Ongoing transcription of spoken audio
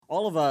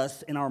all of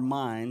us in our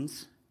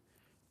minds,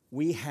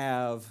 we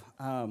have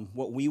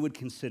what we would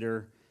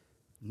consider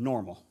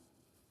normal.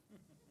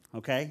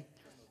 Okay?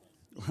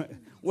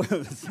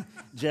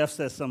 Jeff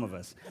says some of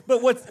us.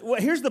 But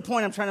here's the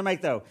point I'm trying to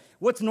make, though.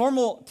 What's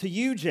normal to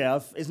you,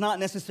 Jeff, is not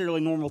necessarily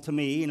normal to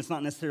me, and it's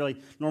not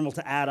necessarily normal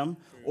to Adam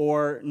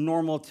or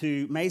normal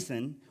to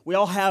Mason. We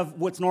all have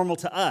what's normal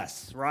to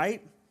us,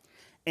 right?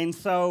 And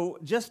so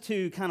just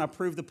to kind of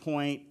prove the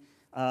point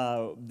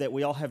that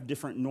we all have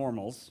different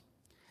normals,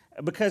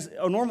 because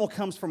a normal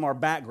comes from our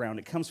background.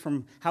 It comes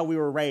from how we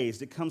were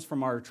raised. It comes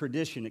from our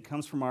tradition. It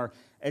comes from our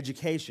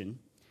education.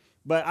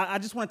 But I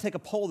just want to take a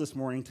poll this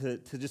morning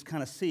to just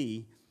kind of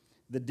see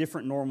the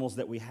different normals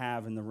that we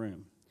have in the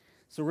room.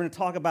 So we're going to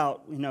talk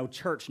about,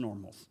 church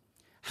normals.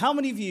 How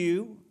many of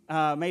you,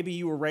 maybe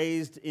you were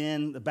raised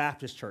in the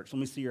Baptist church? Let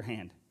me see your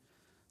hand.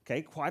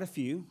 Okay, quite a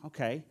few.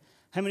 Okay.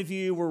 How many of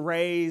you were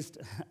raised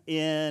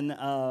in,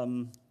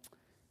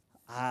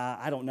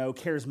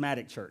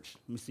 charismatic church?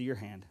 Let me see your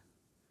hand.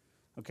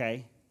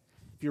 Okay.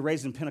 If you're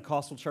raised in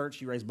Pentecostal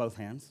church, you raise both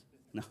hands.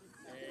 No.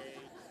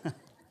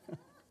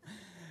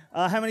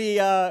 How many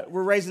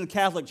were raised in the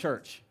Catholic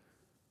church?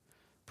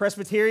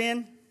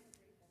 Presbyterian?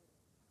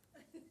 I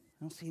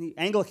don't see any.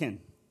 Anglican?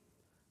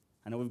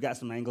 I know we've got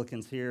some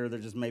Anglicans here. They're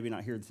just maybe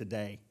not here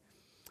today.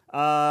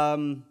 How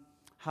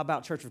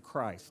about Church of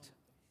Christ?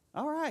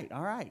 All right,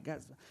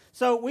 guys.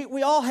 So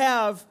we all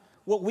have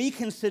what we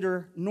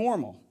consider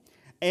normal.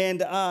 And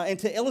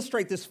to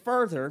illustrate this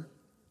further,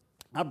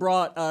 I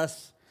brought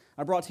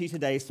to you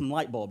today some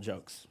light bulb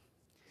jokes.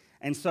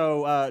 And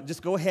so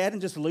just go ahead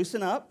and just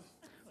loosen up,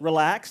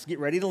 relax, get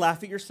ready to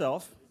laugh at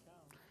yourself.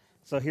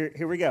 So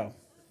here we go.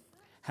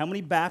 How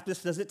many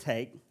Baptists does it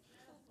take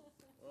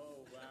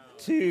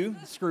to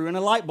screw in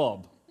a light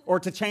bulb or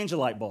to change a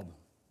light bulb?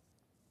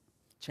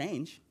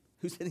 Change?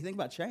 Who said anything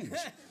about change?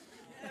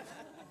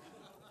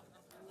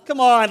 Come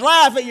on,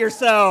 laugh at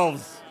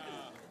yourselves.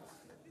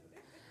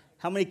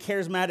 How many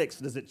charismatics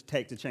does it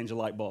take to change a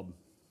light bulb?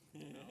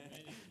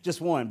 Just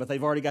one, but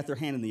they've already got their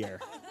hand in the air.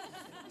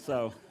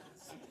 So,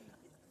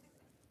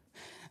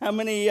 how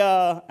many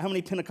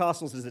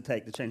Pentecostals does it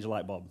take to change a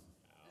light bulb?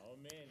 How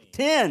many?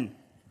 10.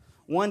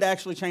 1 to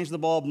actually change the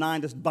bulb,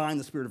 9 to bind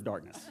the spirit of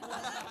darkness.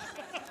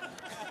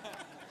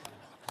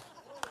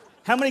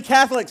 How many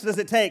Catholics does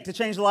it take to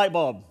change the light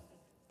bulb?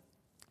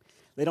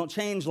 They don't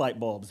change light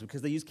bulbs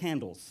because they use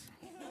candles.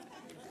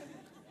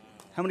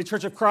 How many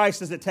Church of Christ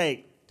does it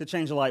take to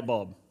change a light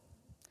bulb?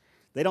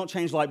 They don't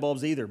change light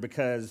bulbs either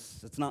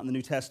because it's not in the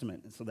New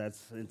Testament, so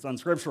it's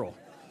unscriptural.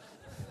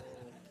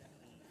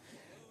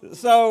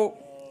 So,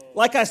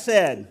 like I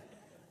said,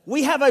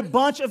 we have a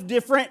bunch of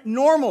different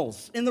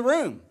normals in the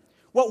room.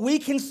 What we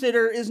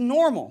consider is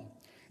normal.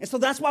 And so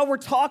that's why we're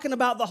talking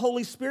about the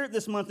Holy Spirit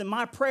this month. And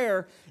my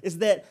prayer is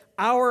that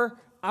our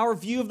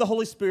view of the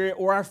Holy Spirit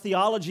or our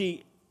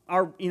theology,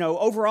 our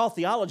overall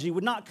theology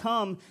would not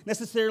come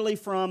necessarily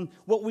from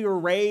what we were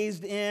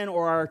raised in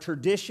or our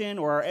tradition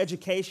or our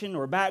education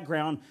or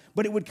background,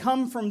 but it would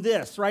come from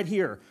this right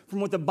here,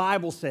 from what the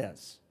Bible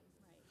says.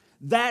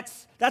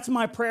 That's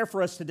my prayer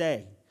for us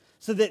today,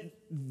 so that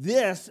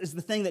this is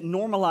the thing that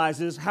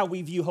normalizes how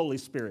we view Holy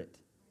Spirit,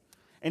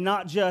 and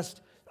not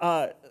just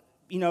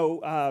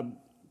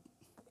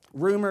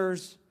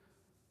rumors,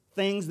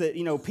 things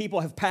that people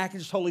have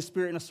packaged Holy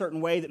Spirit in a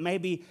certain way that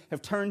maybe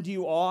have turned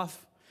you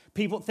off.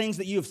 Things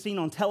that you have seen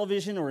on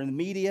television or in the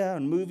media,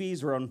 on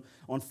movies or on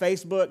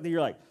Facebook, that you're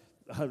like,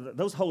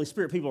 those Holy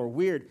Spirit people are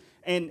weird.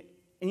 And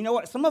you know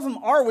what? Some of them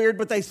are weird,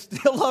 but they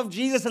still love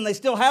Jesus and they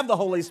still have the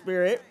Holy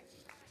Spirit.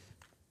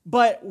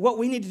 But what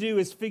we need to do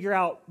is figure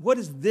out, what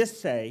does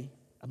this say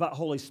about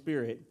Holy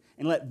Spirit?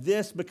 And let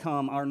this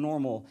become our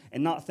normal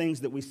and not things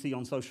that we see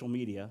on social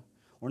media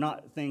or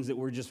not things that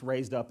we're just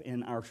raised up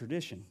in our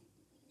tradition.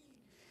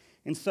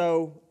 And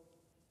so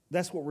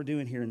that's what we're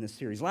doing here in this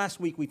series. Last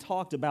week, we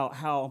talked about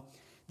how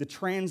the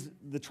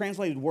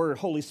translated word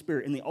Holy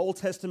Spirit in the Old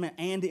Testament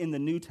and in the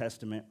New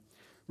Testament,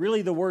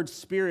 really the word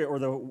Spirit,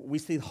 or we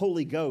see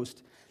Holy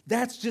Ghost,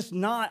 that's just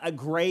not a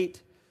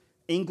great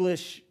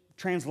English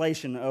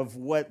translation of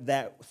what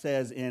that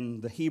says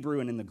in the Hebrew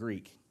and in the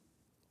Greek.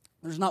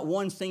 There's not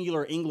one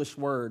singular English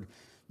word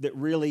that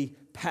really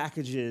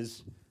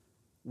packages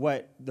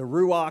what the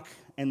Ruach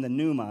and the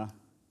Pneuma,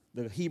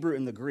 the Hebrew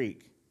and the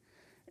Greek.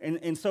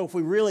 And so if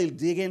we really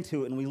dig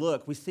into it and we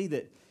look, we see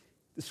that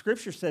the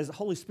Scripture says the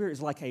Holy Spirit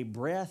is like a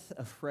breath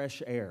of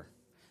fresh air.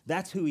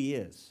 That's who He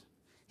is.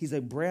 He's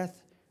a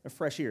breath of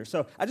fresh air.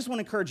 So I just want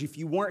to encourage you, if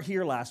you weren't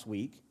here last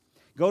week,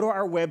 go to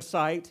our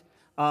website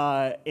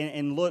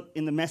and look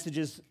in the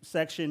messages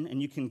section,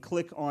 and you can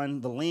click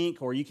on the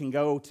link, or you can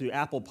go to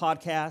Apple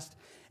Podcast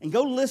and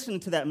go listen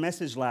to that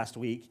message last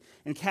week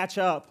and catch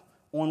up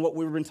on what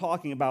we've been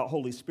talking about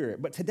Holy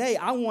Spirit. But today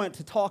I want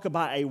to talk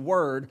about a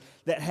word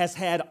that has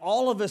had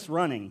all of us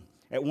running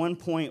at one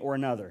point or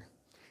another,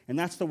 and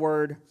that's the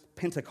word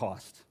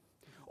Pentecost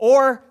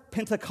or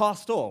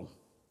Pentecostal.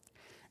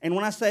 And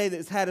when I say that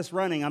it's had us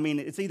running, I mean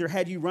it's either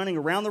had you running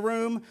around the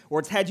room or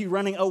it's had you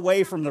running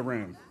away from the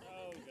room.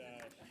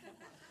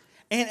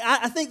 And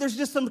I think there's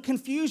just some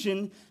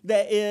confusion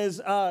that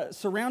is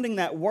surrounding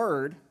that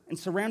word and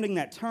surrounding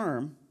that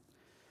term.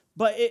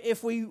 But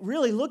if we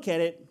really look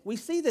at it, we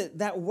see that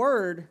that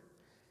word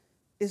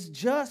is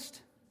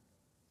just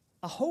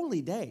a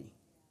holy day.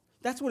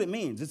 That's what it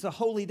means. It's a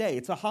holy day.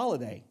 It's a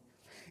holiday.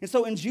 And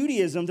so in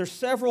Judaism, there's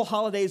several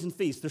holidays and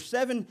feasts. There's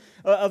 7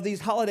 of these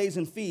holidays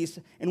and feasts.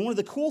 And one of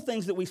the cool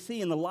things that we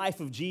see in the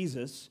life of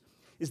Jesus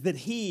is that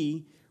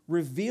he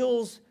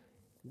reveals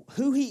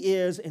who he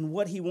is and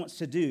what he wants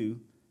to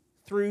do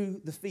through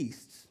the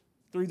feasts,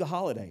 through the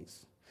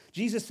holidays.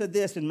 Jesus said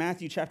this in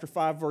Matthew chapter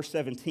 5, verse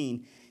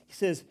 17. He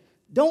says,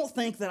 "Don't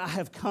think that I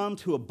have come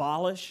to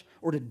abolish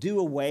or to do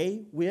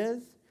away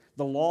with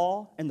the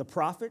law and the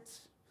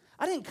prophets."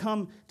 I didn't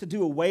come to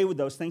do away with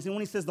those things. And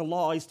when he says the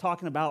law, he's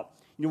talking about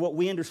what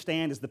we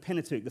understand as the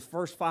Pentateuch, the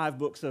first 5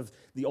 books of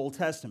the Old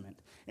Testament.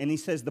 And he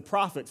says the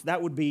prophets,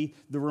 that would be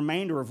the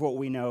remainder of what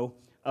we know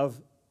of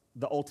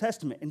the Old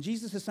Testament. And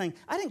Jesus is saying,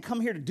 I didn't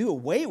come here to do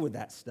away with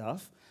that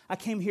stuff. I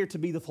came here to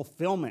be the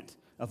fulfillment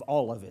of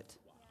all of it.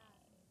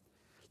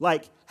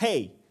 Like,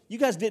 hey, you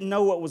guys didn't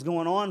know what was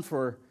going on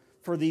for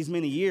these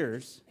many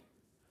years,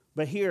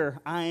 but here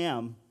I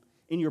am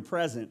in your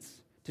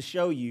presence to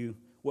show you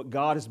what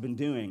God has been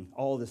doing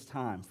all this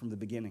time from the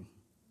beginning.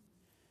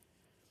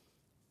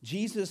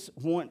 Jesus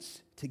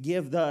wants to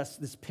give us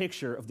this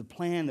picture of the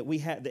plan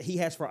that he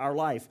has for our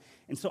life.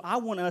 And so I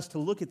want us to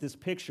look at this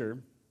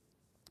picture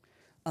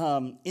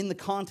in the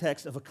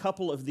context of a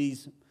couple of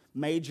these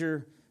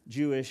major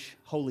Jewish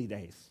holy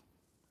days.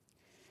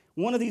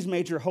 One of these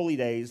major holy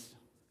days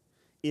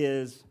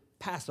is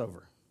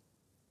Passover.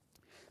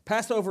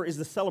 Passover is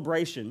the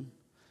celebration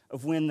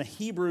of when the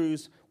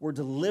Hebrews were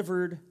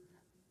delivered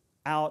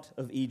out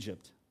of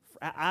Egypt.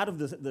 Out of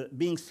the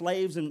being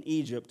slaves in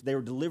Egypt, they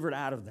were delivered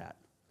out of that.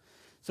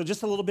 So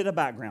just a little bit of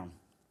background.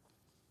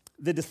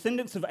 The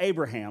descendants of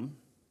Abraham,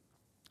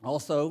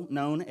 also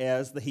known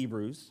as the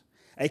Hebrews,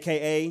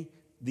 a.k.a.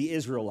 the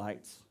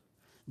Israelites,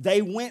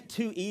 they went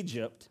to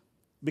Egypt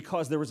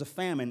because there was a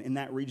famine in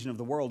that region of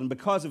the world. And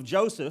because of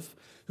Joseph,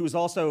 who was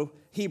also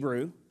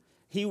Hebrew,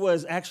 he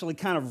was actually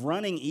kind of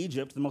running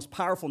Egypt, the most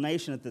powerful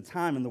nation at the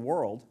time in the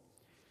world.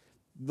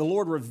 The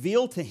Lord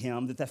revealed to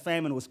him that the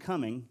famine was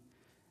coming,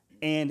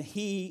 and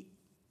he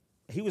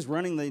was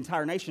running the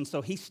entire nation,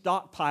 so he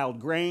stockpiled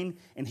grain,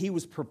 and he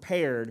was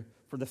prepared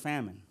for the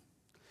famine.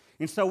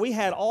 And so we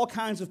had all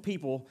kinds of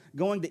people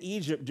going to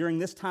Egypt during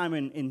this time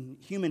in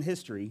human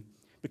history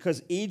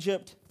because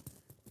Egypt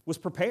was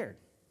prepared.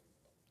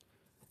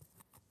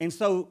 And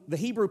so the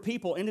Hebrew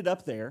people ended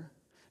up there,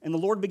 and the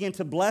Lord began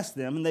to bless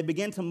them, and they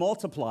began to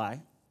multiply.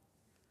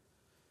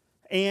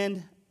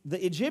 And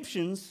the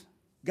Egyptians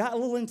got a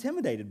little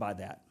intimidated by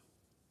that.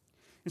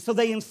 And so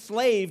they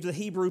enslaved the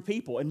Hebrew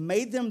people and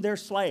made them their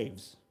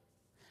slaves.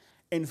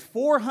 And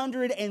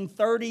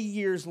 430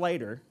 years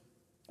later,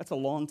 that's a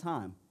long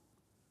time,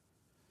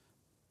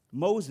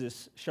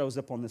 Moses shows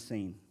up on the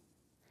scene.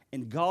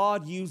 And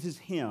God uses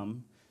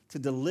him to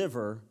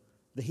deliver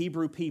the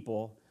Hebrew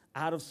people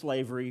out of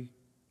slavery,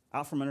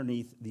 out from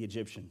underneath the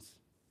Egyptians.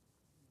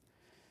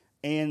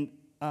 And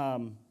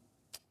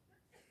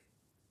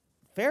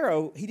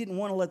Pharaoh, he didn't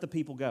want to let the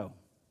people go.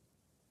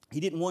 He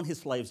didn't want his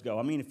slaves go.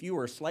 I mean, if you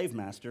were a slave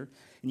master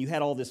and you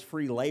had all this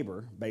free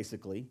labor,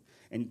 basically,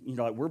 and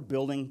like we're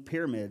building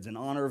pyramids in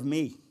honor of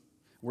me,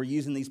 we're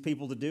using these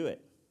people to do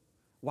it.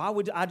 Why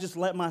would I just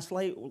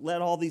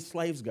let all these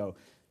slaves go?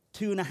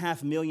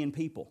 2.5 million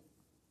people.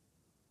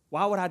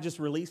 Why would I just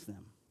release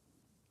them?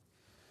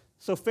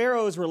 So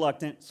Pharaoh is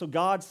reluctant, so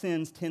God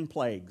sends 10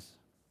 plagues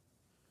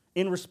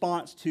in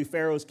response to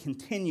Pharaoh's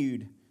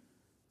continued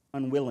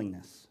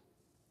unwillingness.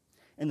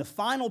 And the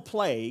final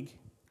plague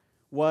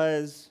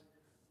was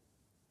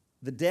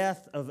the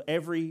death of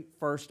every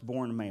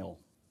firstborn male.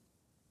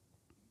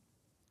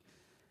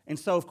 And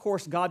so, of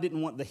course, God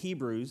didn't want the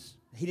Hebrews,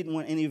 he didn't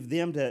want any of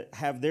them to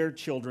have their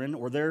children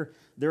or their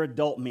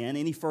adult men,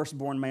 any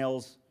firstborn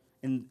males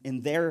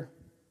in their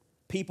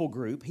people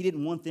group. He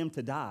didn't want them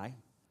to die.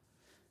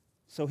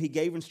 So he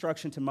gave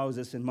instruction to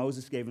Moses, and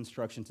Moses gave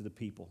instruction to the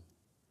people.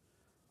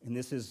 And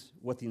this is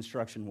what the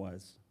instruction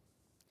was.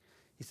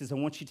 He says, I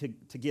want you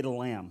to get a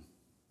lamb.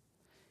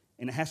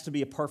 And it has to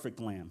be a perfect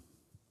lamb.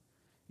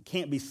 It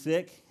can't be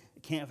sick.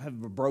 It can't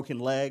have a broken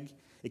leg.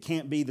 It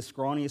can't be the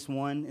scrawniest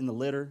one in the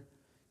litter.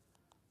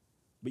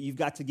 But you've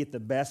got to get the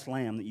best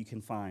lamb that you can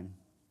find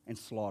and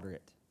slaughter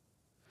it.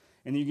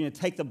 And you're going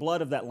to take the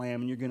blood of that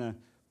lamb and you're going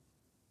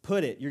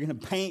to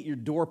paint your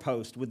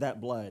doorpost with that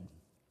blood.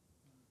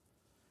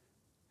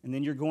 And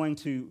then you're going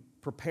to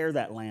prepare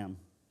that lamb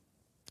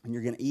and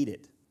you're going to eat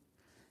it.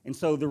 And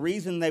so the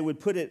reason they would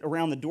put it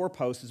around the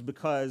doorpost is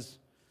because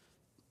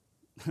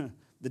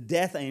the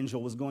death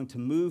angel was going to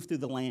move through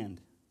the land.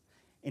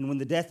 And when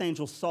the death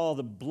angel saw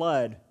the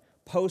blood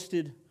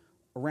posted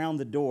around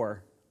the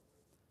door,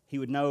 he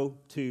would know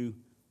to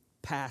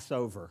pass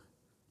over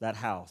that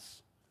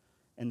house.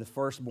 And the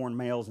firstborn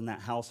males in that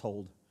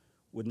household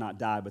would not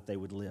die, but they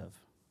would live.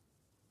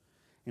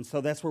 And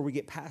so that's where we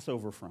get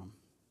Passover from.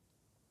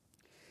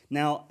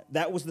 Now,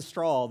 that was the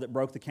straw that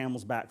broke the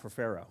camel's back for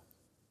Pharaoh.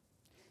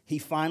 he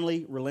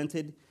finally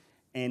relented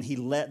and he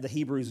let the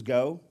Hebrews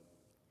go.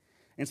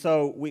 And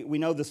so we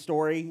know the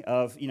story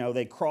of,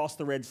 they crossed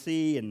the Red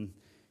Sea and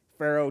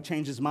Pharaoh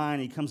changed his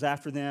mind. He comes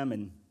after them,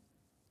 and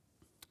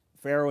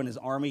Pharaoh and his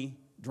army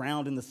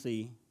drowned in the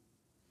sea.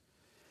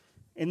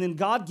 And then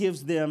God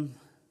gives them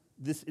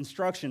this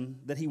instruction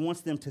that he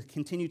wants them to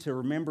continue to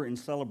remember and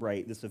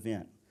celebrate this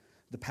event,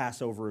 the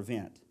Passover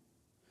event.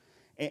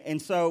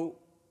 And so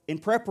in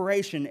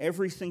preparation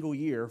every single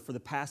year for the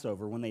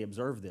Passover, when they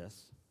observe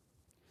this,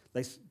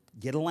 they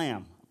get a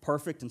lamb, a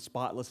perfect and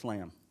spotless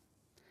lamb.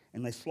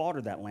 And they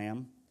slaughter that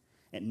lamb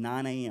at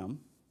 9 a.m.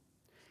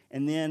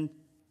 And then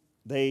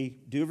they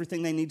do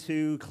everything they need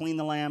to, clean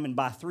the lamb, and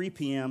at 3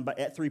 p.m.,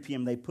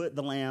 they put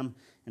the lamb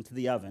into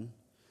the oven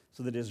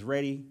so that it is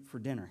ready for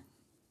dinner.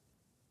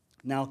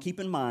 Now, keep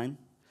in mind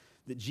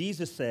that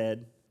Jesus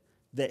said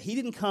that he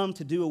didn't come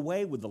to do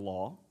away with the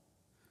law.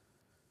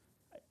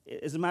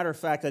 As a matter of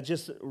fact, I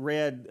just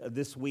read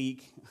this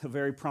week a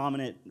very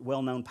prominent,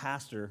 well-known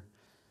pastor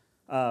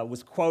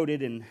was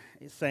quoted and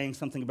saying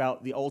something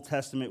about the Old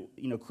Testament.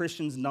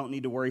 Christians don't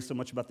need to worry so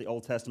much about the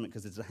Old Testament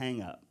because it's a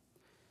hang-up.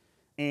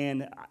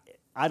 And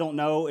I don't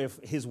know if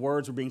his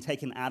words were being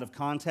taken out of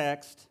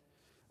context.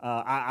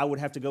 I would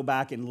have to go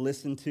back and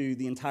listen to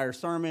the entire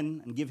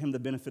sermon and give him the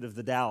benefit of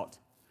the doubt.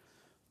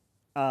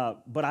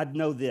 But I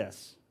know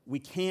this. We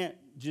can't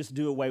just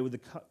do away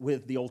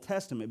with the Old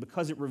Testament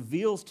because it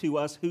reveals to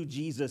us who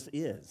Jesus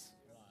is.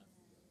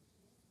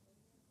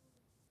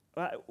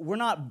 We're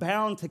not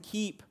bound to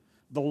keep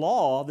the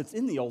law that's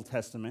in the Old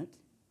Testament,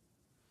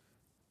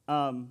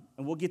 and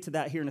we'll get to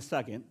that here in a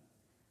second,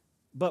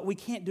 but we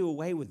can't do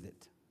away with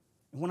it.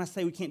 And when I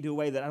say we can't do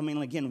away with it, I mean,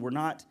 again, we're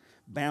not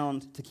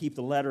bound to keep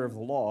the letter of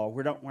the law.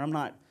 I'm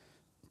not,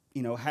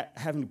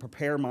 having to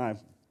prepare my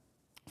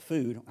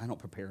food. I don't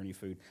prepare any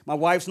food. My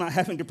wife's not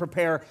having to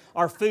prepare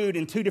our food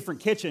in 2 different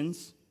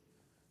kitchens,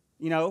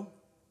 We don't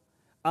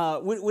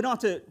have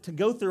to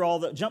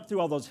jump through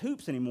all those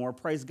hoops anymore,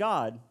 praise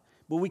God,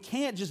 but we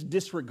can't just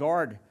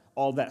disregard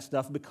all that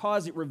stuff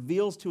because it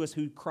reveals to us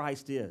who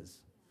Christ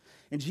is.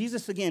 And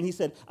Jesus, again, he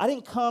said, I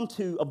didn't come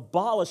to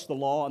abolish the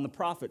law and the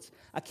prophets.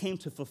 I came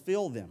to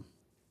fulfill them.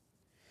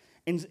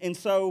 And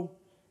so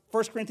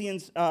 1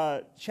 Corinthians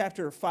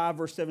chapter 5,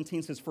 verse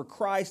 17 says, for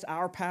Christ,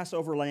 our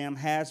Passover lamb,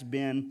 has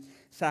been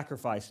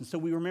sacrificed. And so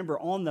we remember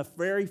on the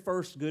very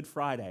first Good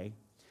Friday,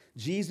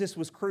 Jesus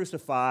was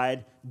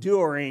crucified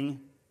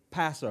during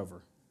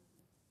Passover.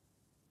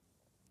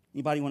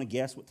 Anybody want to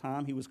guess what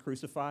time he was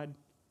crucified?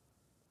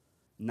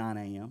 9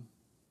 a.m.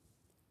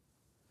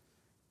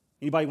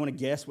 Anybody want to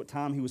guess what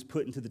time he was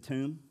put into the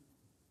tomb?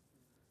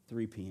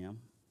 3 p.m.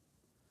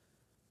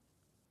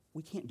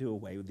 We can't do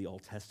away with the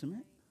Old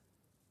Testament.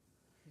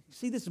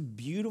 See this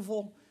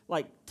beautiful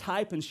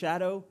type and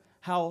shadow,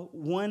 how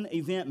one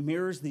event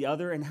mirrors the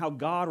other and how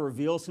God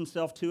reveals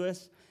himself to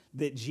us,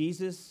 that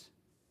Jesus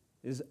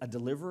is a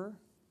deliverer.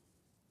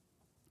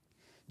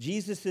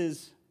 Jesus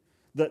is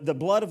the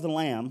blood of the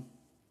lamb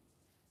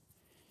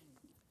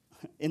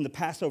in the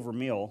Passover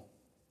meal.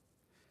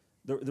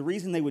 The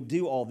reason they would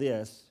do all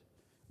this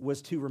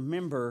was to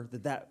remember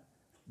that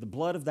the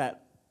blood of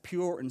that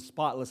pure and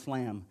spotless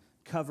lamb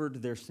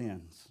covered their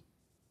sins.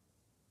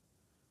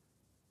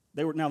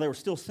 They were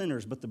still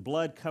sinners, but the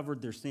blood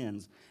covered their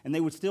sins. And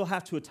they would still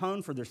have to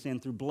atone for their sin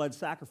through blood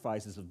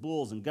sacrifices of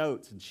bulls and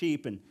goats and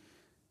sheep.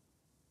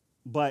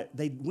 But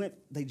they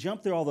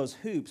jumped through all those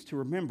hoops to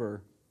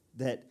remember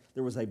that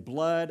there was a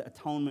blood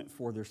atonement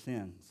for their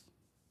sins.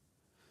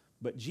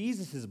 But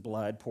Jesus'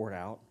 blood poured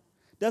out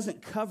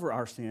doesn't cover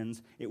our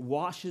sins. It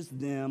washes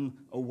them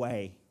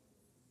away.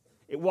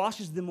 It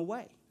washes them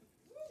away.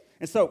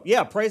 And so,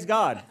 praise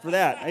God for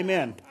that.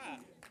 Amen.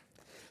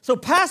 So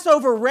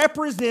Passover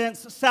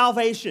represents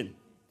salvation.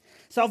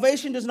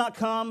 Salvation does not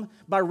come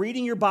by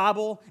reading your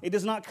Bible. It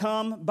does not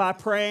come by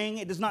praying.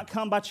 It does not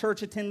come by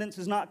church attendance.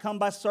 It does not come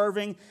by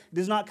serving. It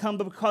does not come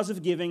because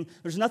of giving.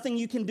 There's nothing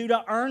you can do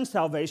to earn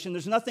salvation.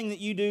 There's nothing that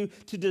you do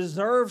to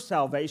deserve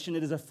salvation.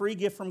 It is a free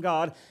gift from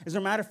God. As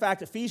a matter of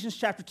fact, Ephesians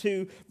chapter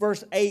 2,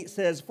 verse 8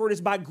 says, for it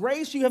is by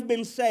grace you have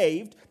been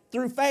saved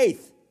through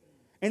faith.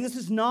 And this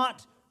is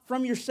not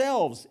from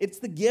yourselves. It's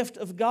the gift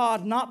of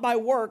God, not by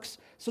works,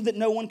 so that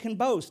no one can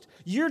boast.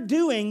 Your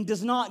doing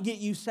does not get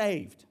you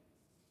saved.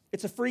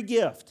 It's a free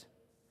gift.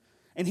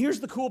 And here's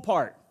the cool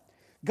part.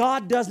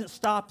 God doesn't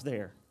stop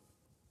there.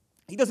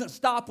 He doesn't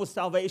stop with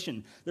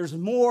salvation. There's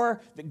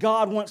more that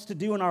God wants to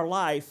do in our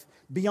life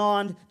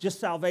beyond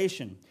just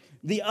salvation.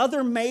 One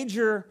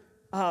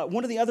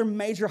of the other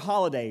major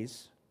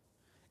holidays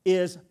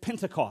is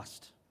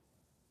Pentecost.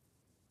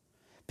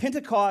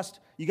 Pentecost,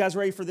 you guys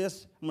ready for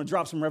this? I'm going to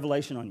drop some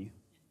revelation on you.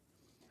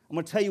 I'm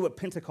going to tell you what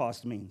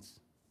Pentecost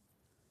means.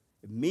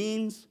 It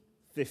means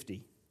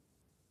 50.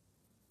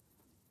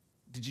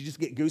 Did you just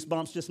get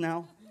goosebumps just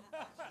now?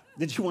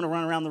 Did you want to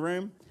run around the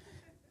room?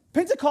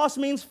 Pentecost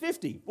means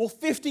 50. Well,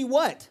 50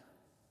 what?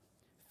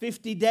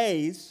 50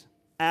 days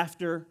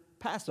after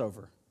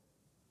Passover.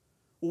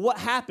 Well, what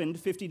happened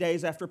 50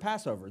 days after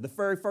Passover? The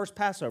very first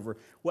Passover,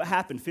 what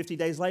happened 50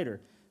 days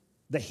later?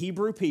 the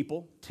Hebrew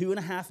people,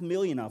 2.5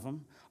 million of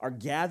them, are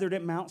gathered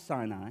at Mount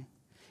Sinai,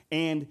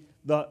 and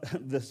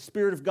the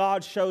Spirit of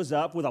God shows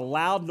up with a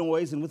loud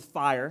noise and with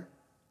fire,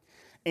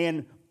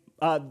 and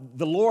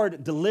the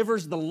Lord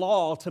delivers the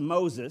law to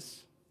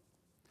Moses,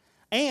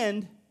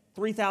 and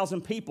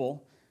 3,000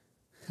 people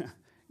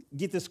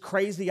get this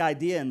crazy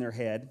idea in their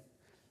head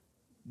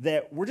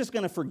that we're just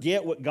going to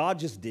forget what God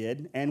just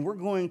did, and we're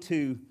going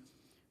to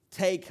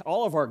take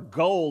all of our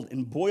gold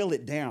and boil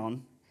it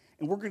down,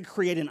 and we're going to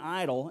create an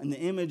idol in the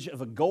image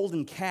of a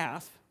golden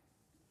calf,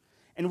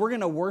 and we're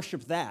going to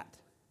worship that.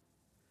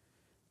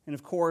 And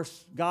of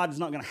course, God is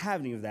not going to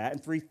have any of that,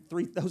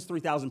 and those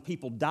 3,000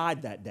 people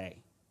died that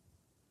day.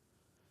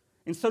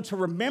 And so to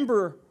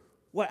remember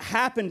what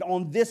happened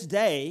on this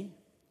day,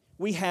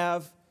 we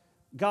have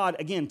God,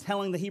 again,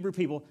 telling the Hebrew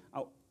people,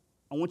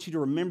 I want you to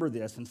remember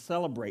this and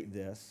celebrate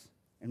this,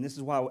 and this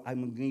is why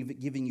I'm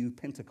giving you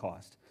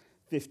Pentecost,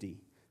 50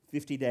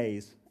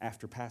 days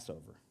after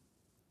Passover.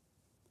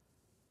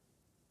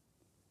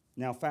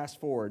 Now, fast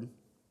forward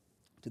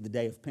to the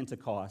day of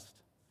Pentecost,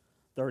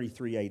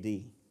 33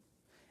 AD.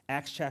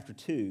 Acts chapter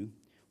 2,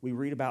 we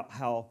read about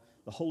how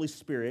the Holy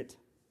Spirit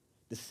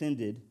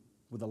descended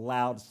with a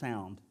loud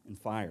sound and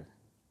fire.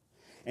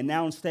 And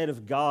now instead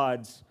of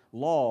God's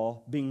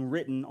law being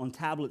written on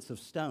tablets of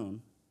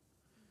stone,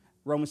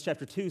 Romans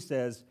chapter 2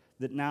 says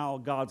that now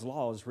God's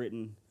law is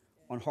written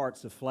on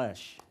hearts of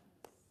flesh.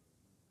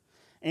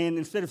 And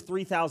instead of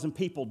 3,000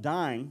 people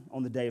dying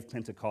on the day of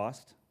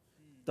Pentecost,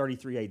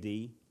 33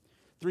 AD,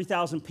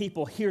 3,000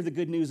 people hear the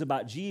good news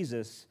about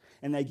Jesus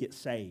and they get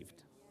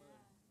saved.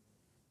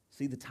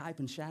 See the type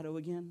and shadow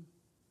again?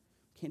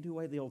 Can't do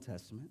away with the Old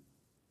Testament.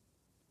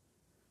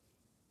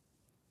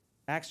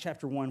 Acts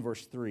chapter 1,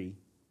 verse 3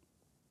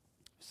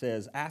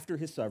 says, after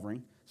his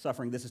suffering,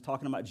 this is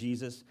talking about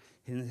Jesus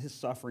and his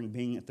suffering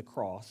being at the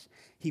cross,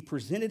 he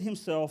presented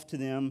himself to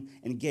them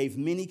and gave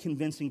many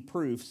convincing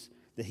proofs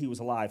that he was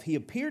alive. He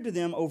appeared to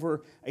them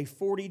over a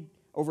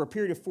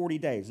period of 40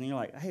 days. And you're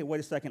like, hey,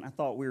 wait a second, I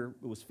thought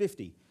it was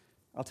 50.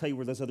 I'll tell you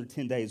where those other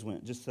 10 days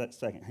went. Just a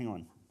second, hang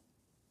on.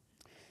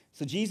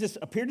 So Jesus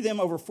appeared to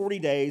them over 40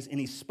 days, and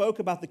he spoke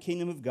about the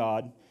kingdom of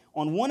God.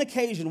 On one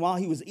occasion, while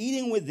he was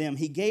eating with them,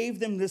 he gave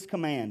them this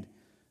command: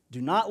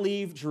 do not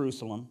leave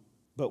Jerusalem,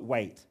 but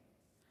wait.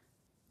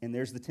 And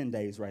there's the 10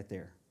 days right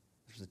there.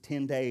 There's a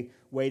 10-day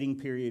waiting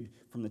period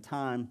from the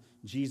time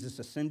Jesus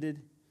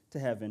ascended to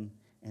heaven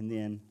and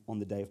then on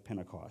the day of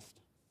Pentecost.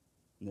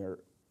 And they're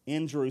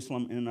in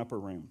Jerusalem in an upper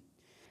room.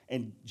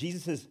 And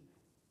Jesus says,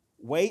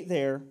 wait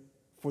there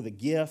for the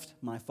gift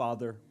my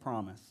Father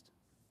promised.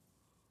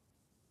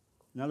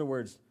 In other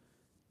words,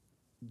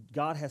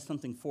 God has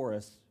something for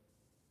us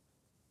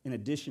in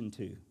addition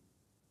to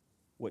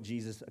what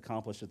Jesus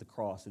accomplished at the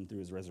cross and through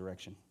his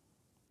resurrection.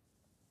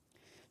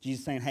 Jesus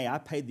is saying, hey, I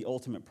paid the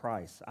ultimate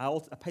price. I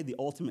paid the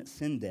ultimate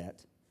sin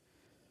debt.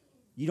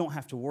 You don't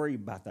have to worry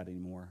about that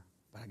anymore,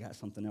 but I got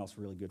something else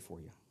really good for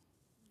you.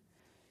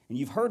 And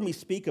you've heard me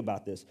speak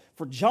about this.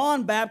 For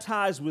John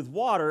baptized with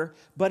water,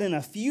 but in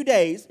a few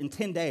days, in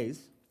 10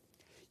 days,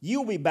 you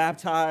will be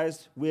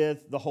baptized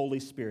with the Holy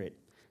Spirit.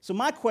 So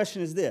my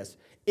question is this: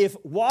 if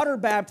water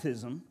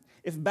baptism,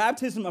 if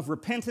baptism of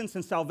repentance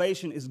and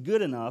salvation is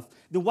good enough,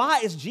 then why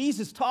is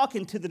Jesus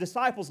talking to the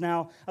disciples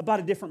now about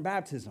a different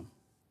baptism?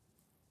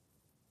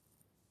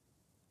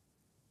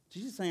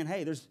 Jesus is saying,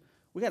 hey,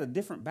 we got a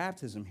different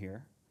baptism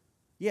here.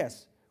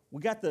 Yes,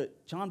 we got the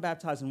John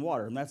baptized in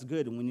water, and that's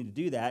good, and we need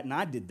to do that, and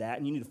I did that,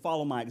 and you need to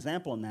follow my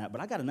example in that,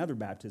 but I got another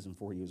baptism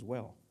for you as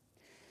well.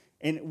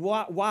 And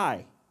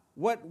why?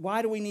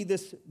 Why do we need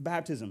this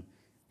baptism?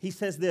 He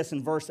says this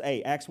in verse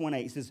 8, Acts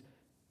 1:8. He says,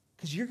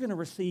 because you're going to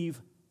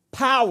receive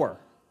power.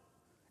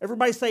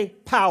 Everybody say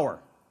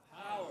power.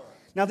 Power.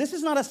 Now, this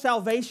is not a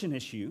salvation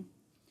issue.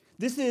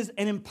 This is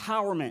an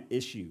empowerment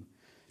issue.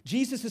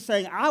 Jesus is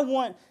saying, I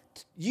want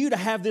you to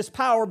have this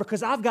power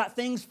because I've got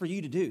things for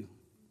you to do.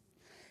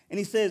 And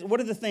he says, what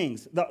are the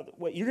things?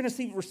 You're going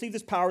to receive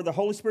this power. The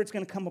Holy Spirit's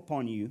going to come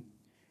upon you.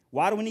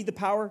 Why do we need the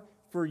power?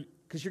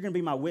 Because you're going to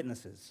be my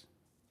witnesses.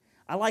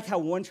 I like how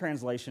one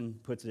translation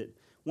puts it.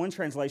 One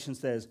translation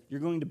says, you're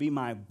going to be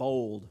my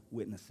bold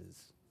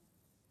witnesses.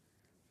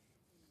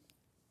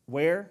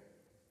 Where?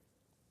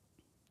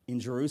 In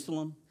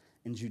Jerusalem,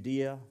 in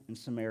Judea, in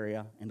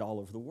Samaria, and all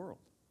over the world.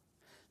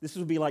 This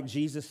would be like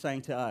Jesus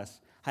saying to us,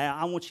 hey,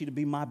 I want you to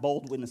be my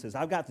bold witnesses.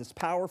 I've got this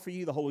power for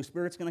you. The Holy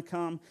Spirit's going to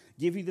come,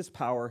 give you this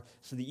power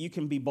so that you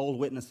can be bold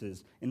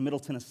witnesses in Middle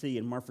Tennessee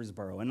and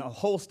Murfreesboro and the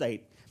whole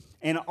state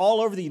and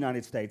all over the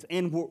United States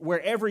and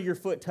wherever your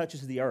foot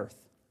touches the earth.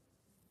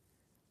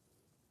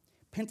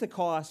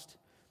 Pentecost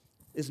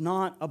is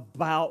not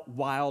about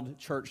wild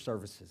church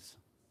services.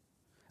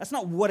 That's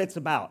not what it's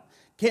about.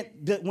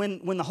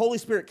 When the Holy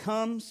Spirit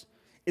comes,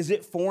 is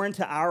it foreign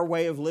to our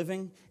way of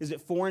living? Is it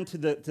foreign to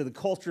the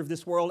culture of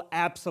this world?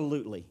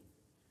 Absolutely.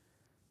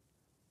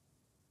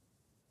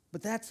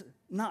 But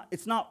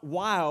it's not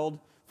wild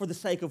for the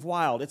sake of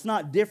wild. It's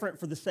not different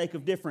for the sake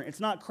of different.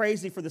 It's not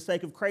crazy for the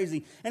sake of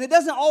crazy. And it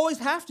doesn't always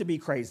have to be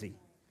crazy.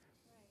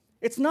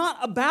 It's not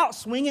about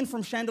swinging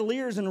from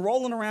chandeliers and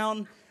rolling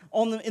around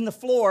in the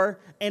floor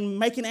and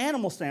making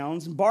animal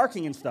sounds and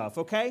barking and stuff,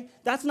 okay?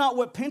 That's not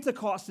what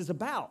Pentecost is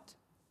about.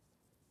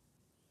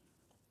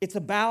 It's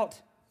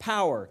about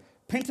power.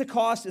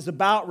 Pentecost is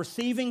about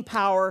receiving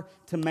power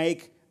to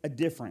make a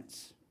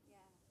difference.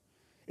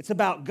 It's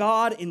about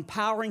God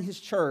empowering his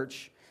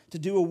church to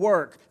do a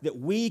work that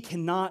we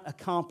cannot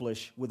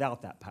accomplish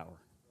without that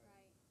power.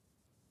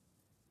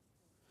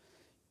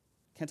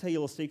 Can I tell you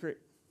a little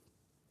secret?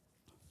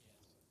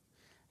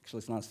 Actually,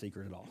 it's not a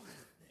secret at all.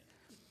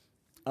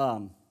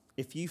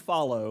 If you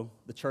follow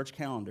the church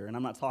calendar, and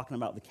I'm not talking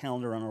about the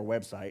calendar on our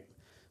website,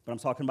 but I'm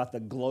talking about the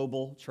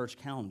global church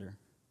calendar,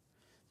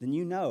 then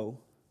you know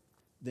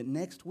that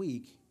next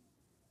week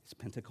is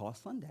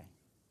Pentecost Sunday.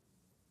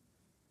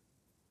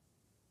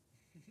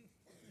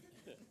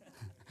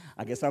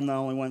 I guess I'm the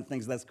only one that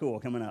thinks that's cool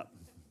coming up.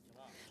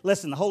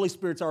 Listen, the Holy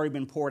Spirit's already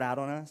been poured out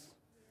on us,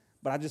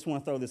 but I just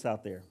want to throw this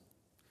out there.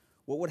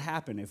 What would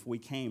happen if we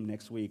came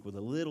next week with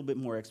a little bit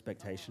more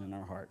expectation in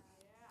our heart?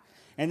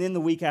 And then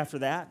the week after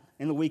that,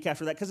 and the week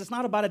after that, because it's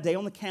not about a day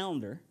on the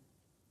calendar.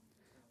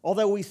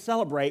 Although we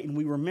celebrate and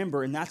we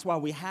remember, and that's why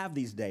we have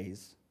these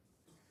days.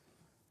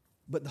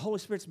 But the Holy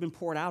Spirit's been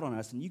poured out on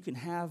us, and you can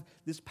have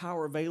this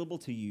power available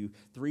to you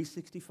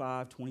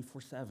 365,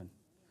 24/7.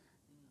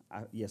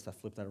 Yes, I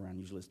flipped that around.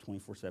 Usually it's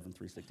 24/7,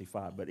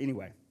 365. But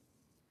anyway,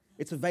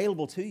 it's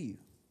available to you.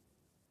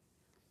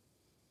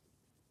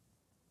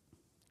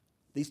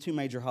 These two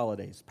major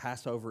holidays,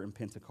 Passover and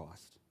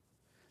Pentecost,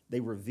 they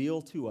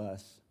reveal to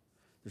us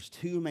there's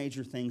two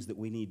major things that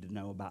we need to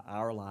know about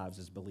our lives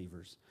as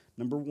believers.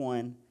 Number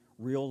one,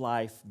 real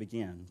life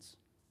begins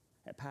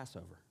at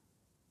Passover.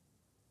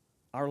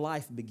 Our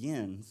life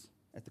begins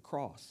at the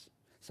cross.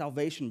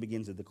 Salvation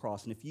begins at the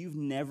cross. And if you've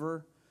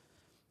never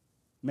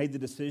made the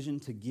decision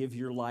to give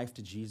your life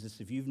to Jesus,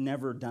 if you've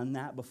never done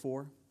that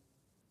before,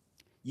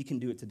 you can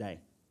do it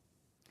today.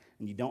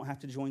 And you don't have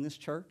to join this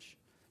church.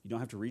 You don't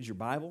have to read your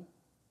Bible.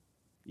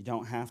 You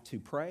don't have to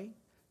pray.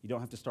 You don't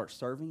have to start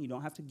serving. You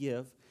don't have to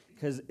give,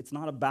 because it's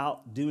not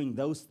about doing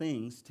those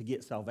things to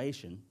get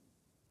salvation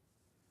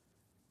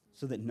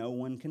so that no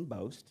one can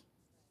boast.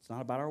 It's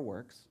not about our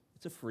works.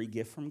 It's a free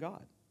gift from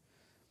God.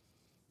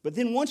 But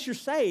then once you're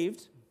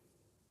saved,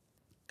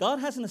 God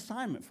has an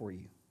assignment for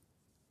you.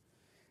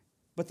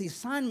 But the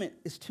assignment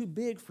is too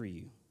big for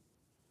you,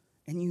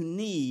 and you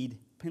need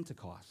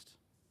Pentecost.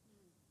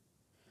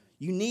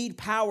 You need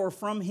power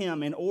from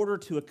him in order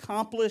to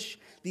accomplish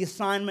the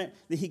assignment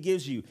that he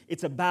gives you.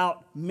 It's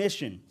about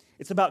mission.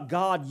 It's about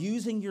God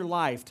using your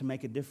life to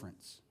make a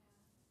difference.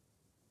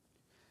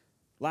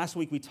 Last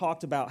week we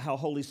talked about how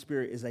Holy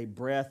Spirit is a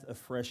breath of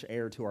fresh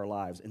air to our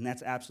lives, and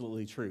that's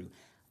absolutely true.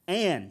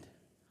 And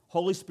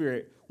Holy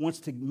Spirit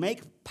wants to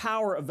make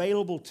power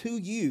available to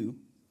you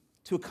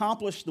to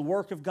accomplish the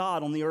work of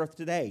God on the earth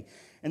today.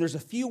 And there's a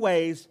few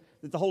ways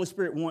that the Holy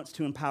Spirit wants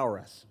to empower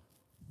us.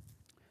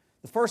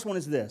 The first one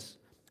is this: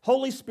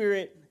 Holy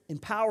Spirit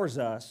empowers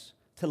us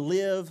to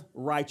live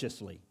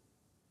righteously.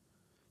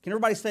 Can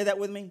everybody say that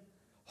with me?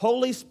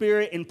 Holy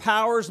Spirit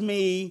empowers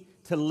me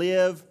to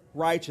live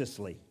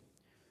righteously.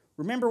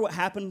 Remember what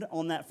happened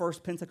on that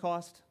first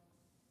Pentecost?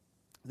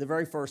 The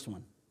very first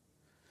one.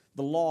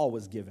 The law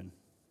was given,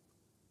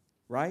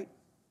 right?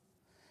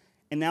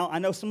 And now I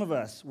know some of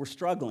us, we're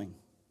struggling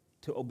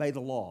to obey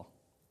the law.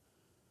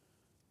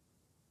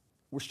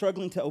 We're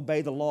struggling to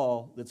obey the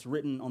law that's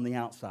written on the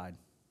outside.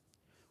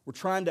 We're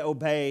trying to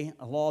obey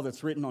a law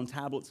that's written on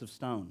tablets of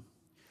stone.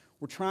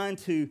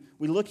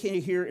 We look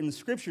here in the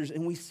scriptures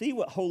and we see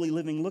what holy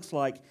living looks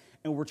like,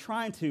 and we're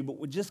trying to, but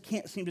we just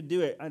can't seem to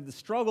do it. The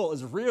struggle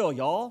is real,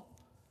 y'all.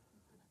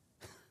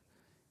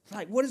 It's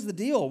like, what is the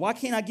deal? Why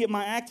can't I get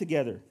my act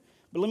together?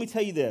 But let me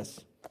tell you this.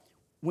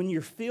 When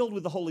you're filled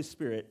with the Holy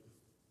Spirit,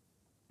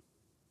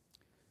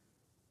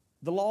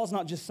 the law is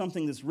not just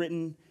something that's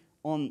written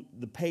on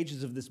the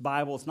pages of this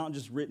Bible. It's not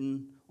just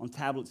written on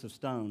tablets of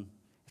stone.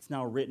 It's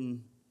now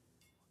written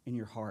in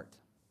your heart.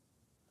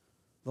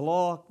 The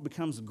law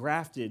becomes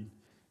grafted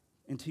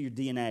into your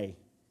DNA.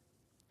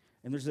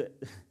 And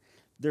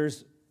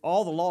there's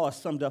all the law is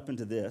summed up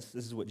into this.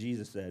 This is what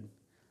Jesus said.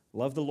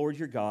 Love the Lord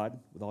your God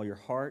with all your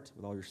heart,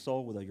 with all your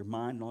soul, with all your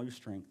mind, and all your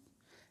strength,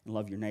 and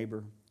love your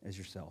neighbor as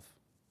yourself.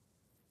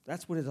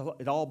 That's what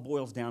it all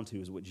boils down to,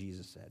 is what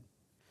Jesus said.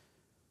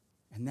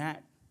 And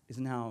that is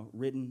now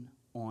written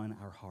on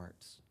our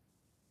hearts.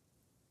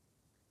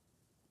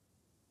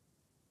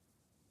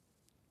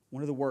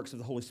 One of the works of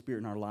the Holy Spirit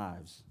in our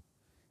lives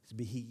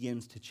is he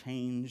begins to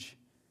change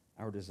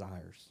our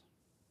desires.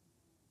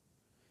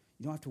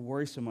 You don't have to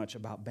worry so much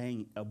about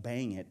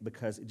obeying it,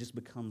 because it just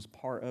becomes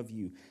part of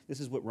you. This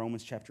is what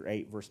Romans chapter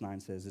 8, verse 9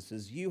 says. It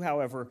says, you,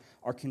 however,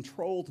 are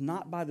controlled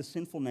not by the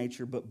sinful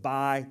nature, but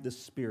by the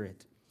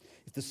Spirit.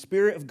 If the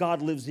Spirit of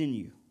God lives in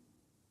you.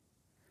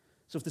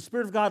 So if the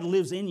Spirit of God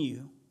lives in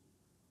you,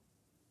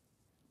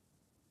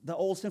 the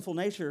old sinful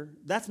nature,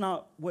 that's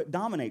not what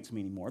dominates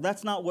me anymore.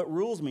 That's not what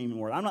rules me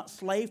anymore. I'm not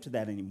slave to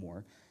that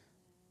anymore.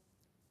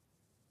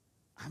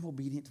 I'm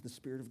obedient to the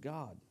Spirit of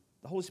God.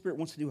 The Holy Spirit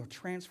wants to do a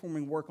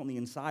transforming work on the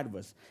inside of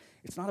us.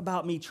 It's not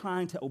about me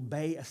trying to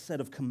obey a set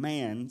of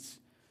commands.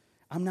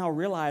 I'm now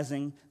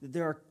realizing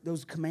that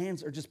those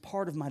commands are just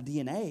part of my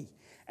DNA.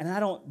 And I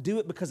don't do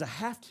it because I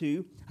have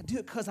to. I do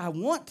it because I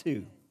want to.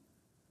 And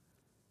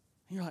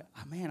you're like,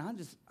 oh, man,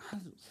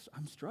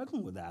 I'm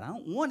struggling with that. I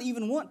don't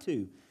even want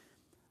to.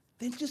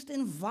 Then just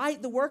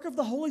invite the work of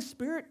the Holy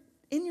Spirit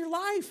in your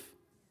life.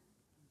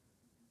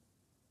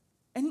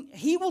 And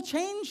He will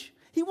change.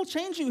 He will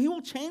change you. He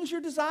will change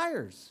your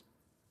desires.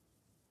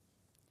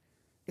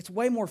 It's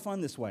way more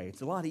fun this way.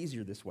 It's a lot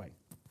easier this way.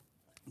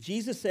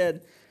 Jesus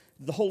said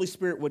the Holy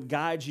Spirit would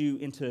guide you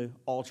into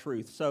all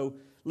truth. So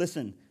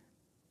listen,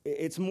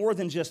 it's more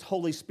than just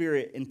Holy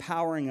Spirit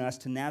empowering us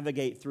to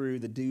navigate through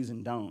the do's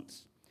and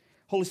don'ts.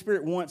 Holy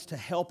Spirit wants to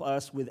help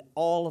us with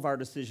all of our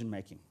decision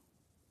making.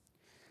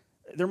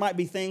 There might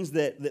be things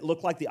that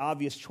look like the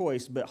obvious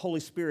choice, but Holy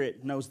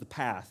Spirit knows the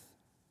path,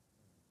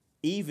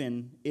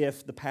 even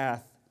if the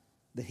path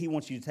that He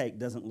wants you to take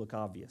doesn't look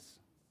obvious.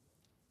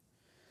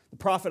 The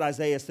prophet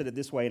Isaiah said it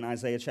this way in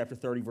Isaiah chapter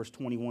 30, verse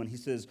 21. He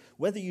says,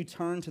 whether you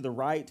turn to the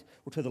right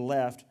or to the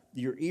left,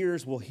 your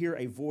ears will hear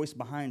a voice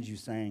behind you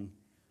saying,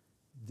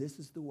 this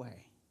is the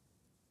way,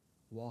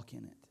 walk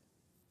in it.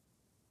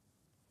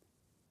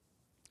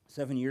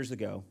 7 years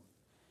ago,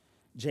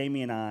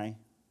 Jamie and I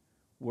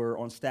were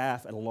on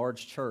staff at a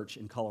large church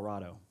in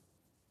Colorado.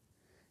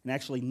 And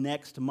actually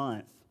next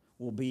month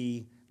will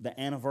be the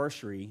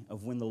anniversary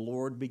of when the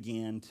Lord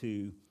began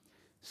to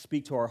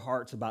speak to our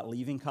hearts about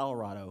leaving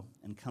Colorado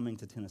and coming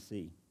to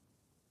Tennessee.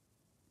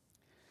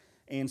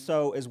 And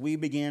so as we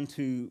began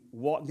to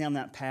walk down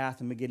that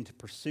path and begin to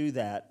pursue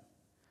that,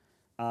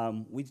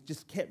 we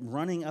just kept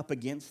running up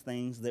against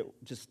things that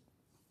just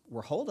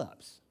were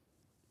holdups.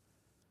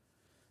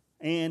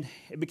 And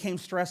it became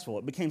stressful.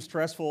 It became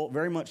stressful,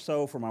 very much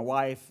so for my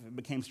wife. It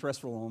became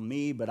stressful on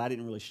me, but I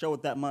didn't really show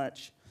it that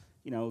much.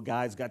 You know,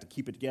 guys got to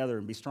keep it together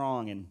and be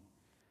strong.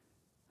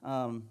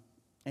 And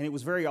it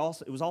was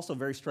also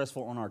very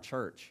stressful on our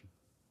church,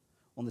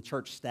 on the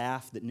church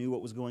staff that knew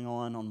what was going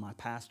on my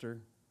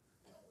pastor.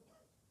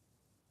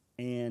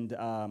 And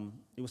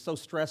it was so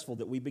stressful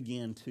that we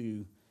began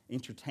to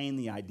entertain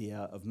the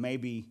idea of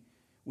maybe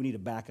we need a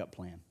backup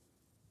plan.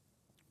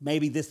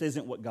 Maybe this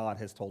isn't what God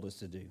has told us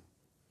to do.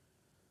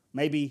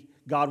 Maybe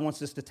God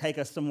wants us to take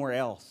us somewhere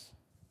else.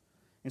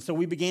 And so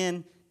we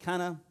began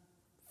kind of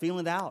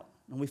feeling it out.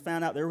 And we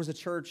found out there was a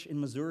church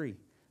in Missouri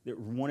that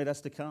wanted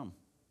us to come.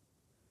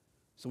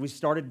 So we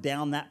started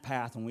down that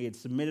path, and we had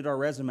submitted our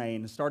resume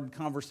and started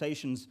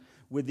conversations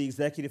with the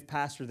executive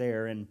pastor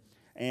there and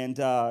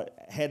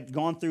had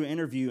gone through an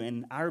interview.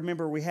 And I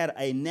remember we had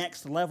a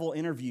next level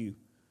interview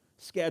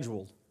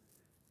scheduled,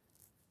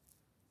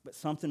 but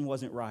something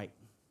wasn't right.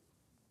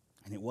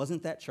 And it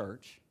wasn't that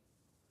church.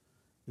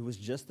 It was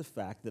just the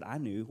fact that I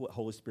knew what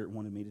Holy Spirit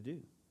wanted me to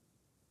do.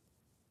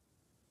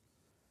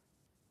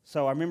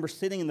 So I remember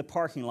sitting in the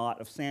parking lot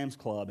of Sam's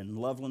Club in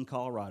Loveland,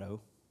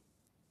 Colorado,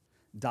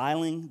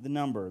 dialing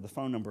the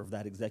phone number of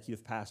that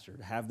executive pastor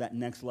to have that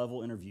next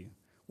level interview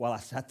while I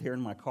sat there in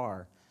my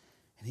car.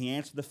 And he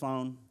answered the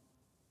phone.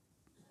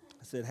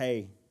 I said,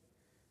 hey,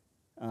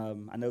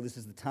 I know this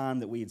is the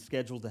time that we had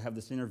scheduled to have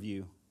this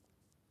interview,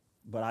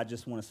 but I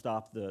just want to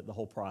stop the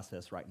whole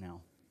process right now.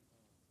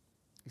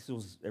 He said,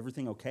 was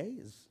everything okay?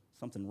 Is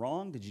something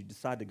wrong? Did you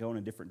decide to go in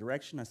a different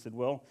direction? I said,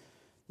 well,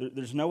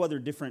 there's no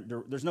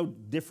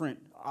different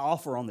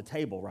offer on the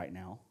table right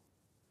now.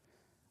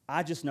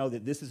 I just know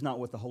that this is not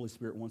what the Holy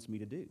Spirit wants me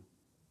to do.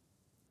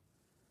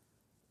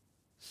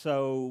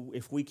 So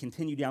if we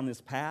continue down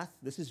this path,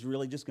 this is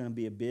really just going to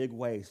be a big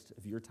waste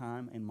of your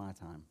time and my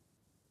time.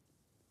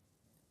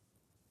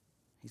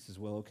 He says,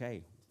 well,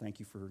 okay, thank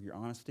you for your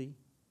honesty.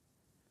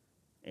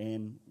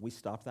 And we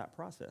stopped that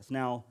process.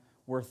 Now,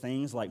 were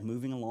things like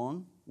moving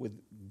along with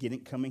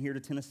coming here to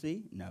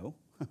Tennessee? No.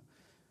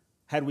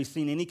 Had we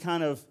seen any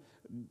kind of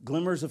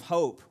glimmers of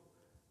hope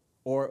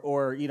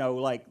or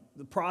like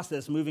the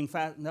process moving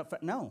fast?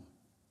 No.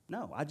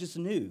 I just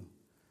knew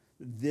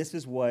this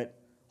is what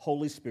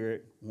Holy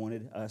Spirit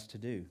wanted us to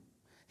do.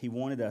 He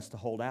wanted us to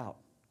hold out.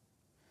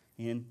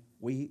 And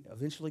we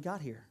eventually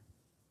got here.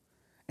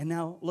 And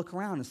now look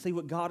around and see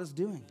what God is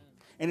doing.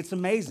 And it's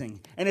amazing,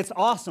 and it's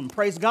awesome.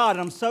 Praise God,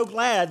 and I'm so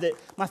glad that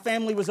my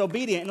family was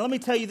obedient. And let me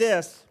tell you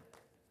this.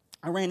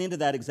 I ran into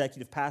that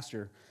executive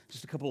pastor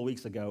just a couple of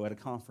weeks ago at a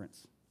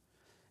conference.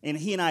 And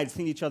he and I had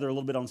seen each other a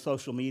little bit on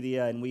social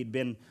media, and we'd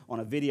been on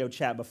a video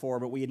chat before,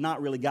 but we had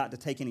not really got to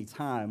take any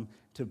time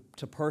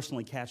to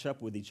personally catch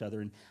up with each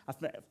other. And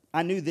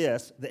I knew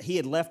this, that he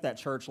had left that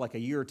church like a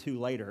year or two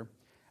later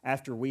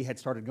after we had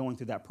started going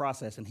through that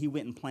process, and he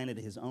went and planted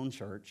his own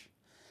church.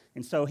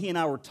 And so he and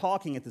I were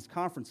talking at this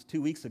conference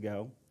 2 weeks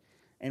ago,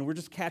 and we're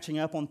just catching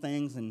up on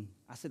things. And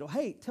I said, oh,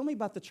 hey, tell me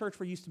about the church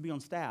where you used to be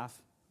on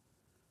staff.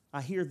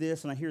 I hear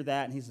this and I hear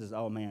that. And he says,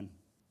 oh, man.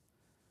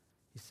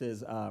 He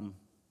says,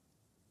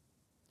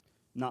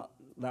 not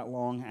that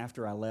long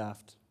after I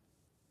left,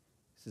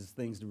 he says,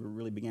 things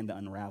really began to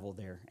unravel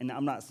there. And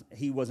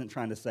he wasn't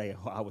trying to say,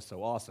 oh, I was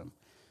so awesome.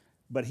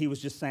 But he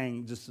was just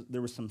saying,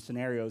 there were some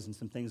scenarios and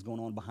some things going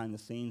on behind the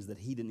scenes that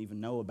he didn't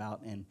even know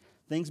about, and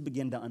things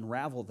began to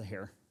unravel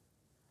there.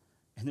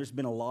 And there's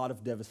been a lot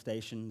of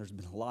devastation. There's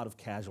been a lot of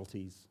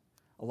casualties,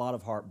 a lot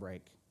of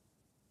heartbreak.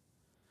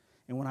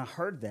 And when I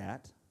heard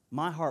that,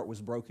 my heart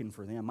was broken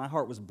for them. My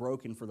heart was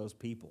broken for those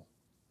people.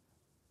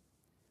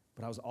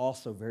 But I was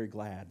also very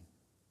glad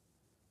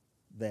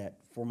that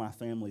for my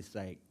family's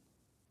sake,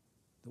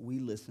 that we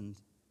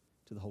listened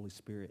to the Holy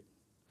Spirit,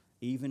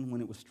 even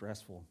when it was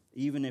stressful,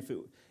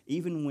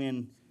 even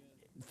when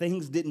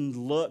things didn't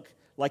look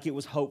like it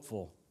was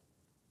hopeful,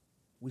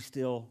 we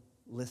still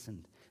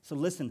listened. So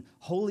listen,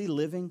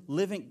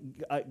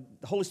 the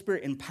Holy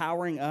Spirit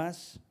empowering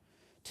us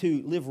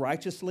to live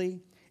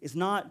righteously is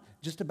not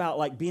just about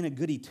like being a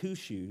goody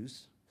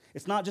two-shoes.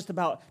 It's not just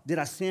about did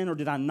I sin or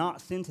did I not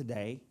sin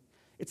today.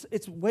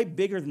 It's way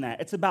bigger than that.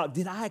 It's about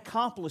did I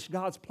accomplish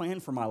God's plan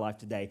for my life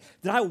today?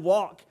 Did I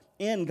walk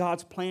in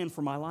God's plan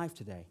for my life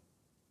today?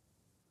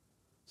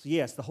 So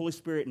yes, the Holy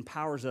Spirit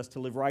empowers us to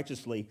live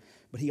righteously,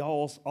 but he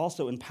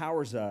also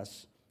empowers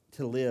us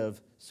to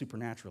live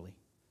supernaturally.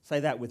 Say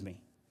that with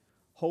me.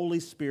 Holy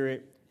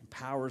Spirit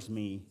empowers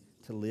me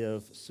to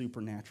live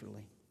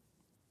supernaturally.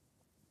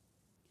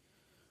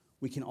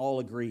 We can all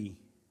agree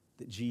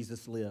that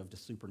Jesus lived a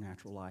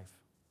supernatural life.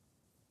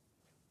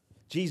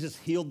 Jesus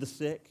healed the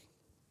sick.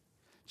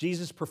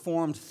 Jesus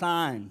performed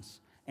signs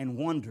and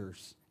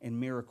wonders and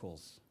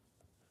miracles.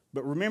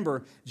 But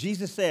remember,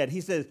 Jesus said,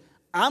 he says,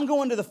 I'm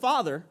going to the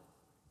Father,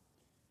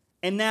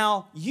 and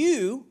now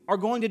you are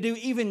going to do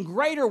even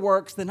greater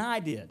works than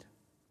I did.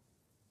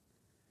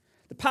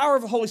 The power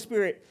of the Holy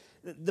Spirit,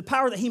 the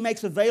power that he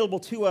makes available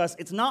to us,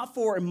 it's not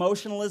for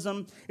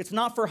emotionalism, it's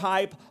not for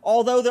hype,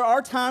 although there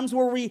are times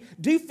where we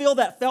do feel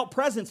that felt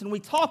presence, and we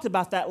talked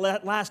about that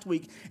last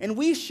week, and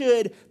we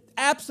should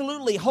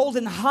absolutely hold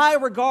in high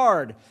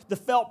regard the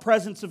felt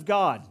presence of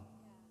God.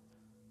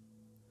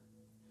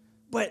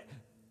 But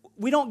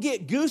we don't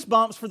get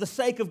goosebumps for the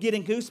sake of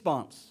getting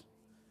goosebumps.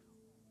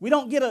 We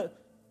don't get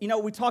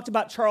we talked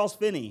about Charles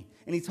Finney,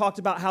 and he talked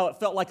about how it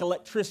felt like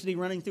electricity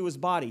running through his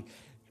body.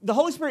 The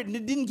Holy Spirit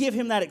didn't give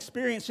him that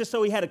experience just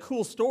so he had a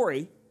cool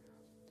story.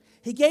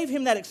 He gave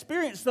him that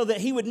experience so that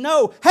he would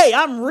know, hey,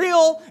 I'm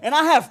real and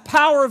I have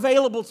power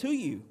available to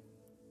you.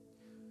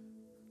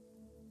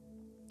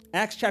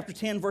 Acts chapter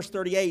 10, verse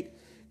 38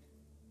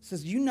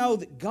 says, you know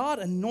that God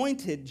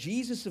anointed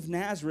Jesus of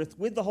Nazareth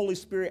with the Holy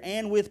Spirit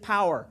and with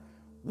power.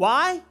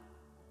 Why?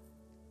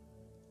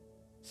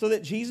 So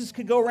that Jesus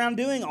could go around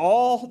doing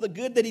all the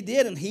good that he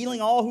did and healing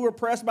all who were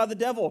oppressed by the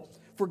devil,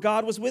 for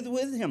God was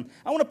with him.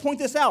 I want to point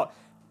this out.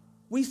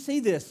 We see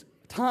this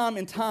time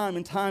and time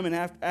and time and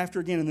after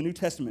again in the New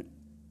Testament.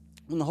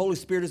 When the Holy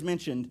Spirit is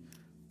mentioned,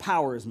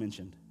 power is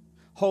mentioned.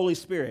 Holy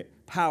Spirit,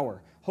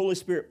 power. Holy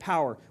Spirit,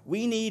 power.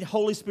 We need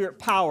Holy Spirit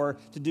power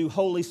to do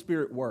Holy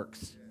Spirit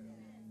works.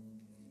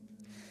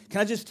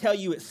 Can I just tell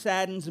you, it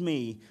saddens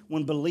me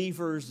when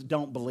believers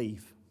don't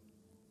believe.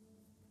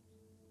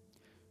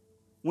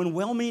 When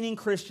well-meaning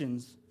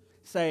Christians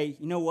say,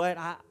 you know what,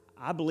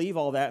 I believe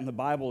all that and the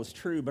Bible is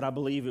true, but I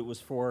believe it was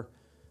for,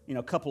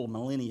 a couple of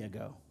millennia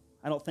ago.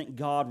 I don't think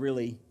God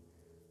really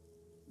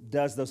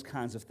does those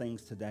kinds of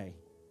things today.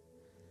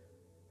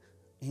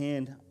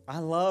 And I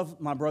love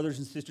my brothers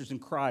and sisters in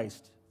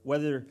Christ,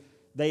 whether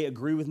they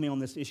agree with me on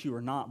this issue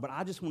or not, but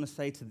I just want to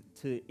say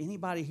to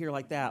anybody here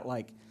like that,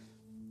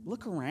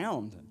 look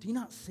around. Do you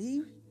not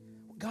see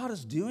what God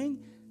is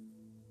doing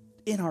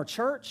in our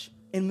church,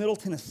 in Middle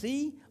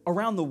Tennessee,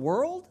 around the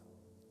world?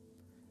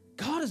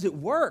 God is at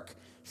work.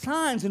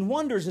 Signs and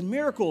wonders and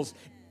miracles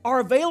are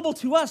available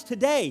to us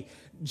today.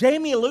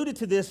 Jamie alluded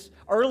to this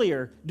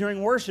earlier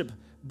during worship,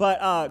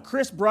 but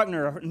Chris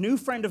Bruckner, a new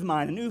friend of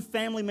mine, a new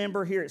family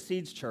member here at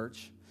Seeds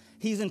Church,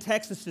 he's in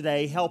Texas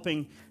today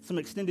helping some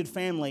extended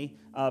family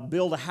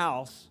build a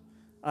house,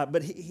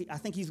 but I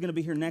think he's going to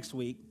be here next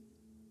week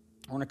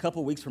or in a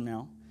couple of weeks from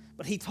now.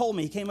 But he told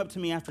me, he came up to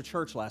me after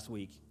church last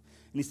week,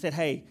 and he said,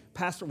 hey,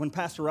 when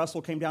Pastor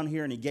Russell came down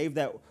here and he gave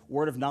that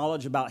word of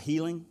knowledge about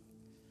healing,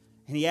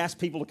 and he asked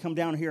people to come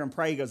down here and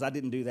pray. He goes, I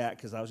didn't do that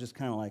because I was just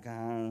kind of like, I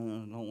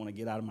don't want to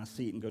get out of my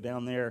seat and go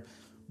down there.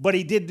 But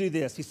he did do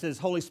this. He says,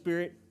 Holy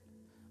Spirit,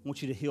 I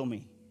want you to heal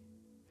me.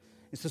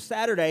 And so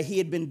Saturday, he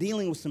had been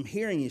dealing with some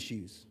hearing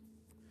issues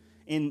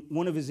in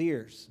one of his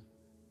ears.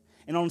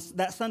 And on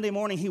that Sunday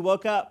morning, he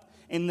woke up,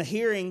 and the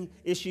hearing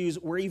issues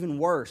were even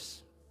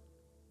worse.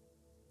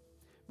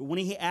 But when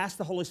he asked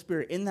the Holy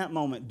Spirit in that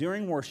moment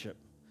during worship,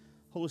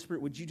 Holy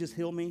Spirit, would you just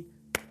heal me?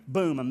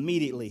 Boom,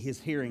 immediately his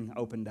hearing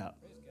opened up.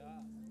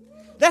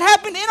 That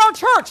happened in our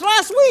church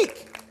last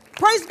week.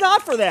 Praise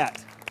God for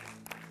that.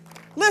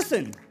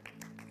 Listen,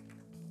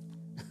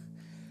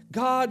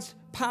 God's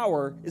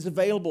power is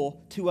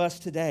available to us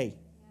today.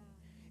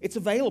 It's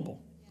available.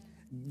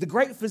 The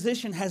great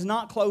physician has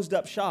not closed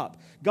up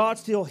shop. God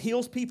still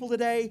heals people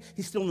today.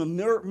 He's still in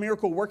the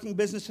miracle working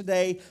business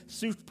today.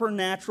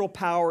 Supernatural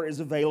power is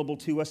available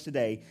to us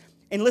today.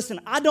 And listen,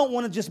 I don't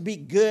want to just be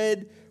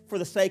good for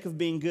the sake of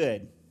being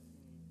good.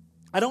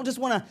 I don't just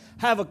want to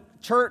have a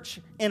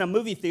church in a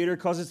movie theater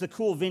because it's a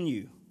cool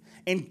venue.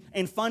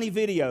 and funny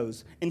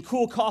videos and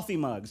cool coffee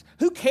mugs.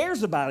 Who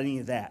cares about any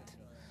of that?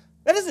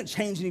 That doesn't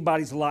change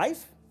anybody's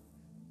life.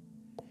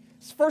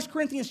 1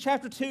 Corinthians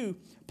chapter 2,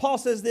 Paul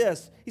says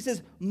this. He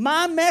says,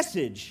 my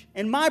message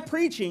and my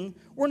preaching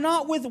were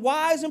not with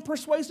wise and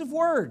persuasive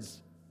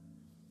words.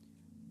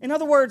 In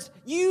other words,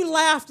 you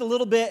laughed a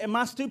little bit at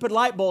my stupid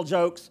light bulb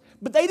jokes,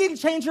 but they didn't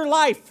change your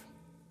life.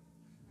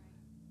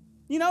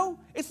 You know,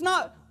 it's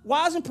not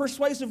wise and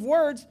persuasive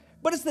words,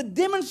 but it's the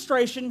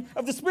demonstration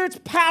of the Spirit's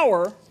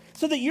power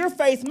so that your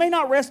faith may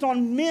not rest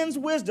on men's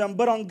wisdom,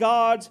 but on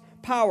God's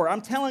power.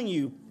 I'm telling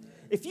you,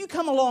 if you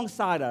come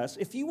alongside us,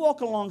 if you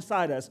walk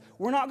alongside us,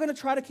 we're not going to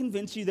try to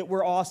convince you that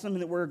we're awesome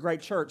and that we're a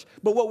great church.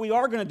 But what we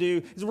are going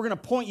to do is we're going to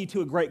point you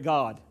to a great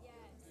God.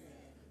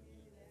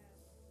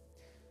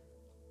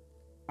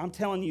 I'm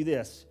telling you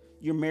this,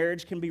 your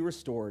marriage can be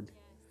restored.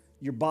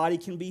 Your body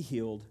can be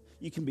healed.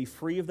 You can be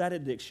free of that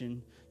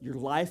addiction. Your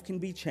life can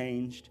be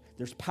changed.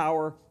 There's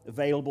power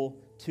available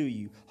to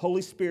you.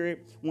 Holy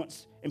Spirit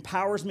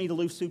empowers me to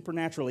live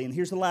supernaturally. And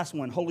here's the last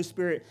one. Holy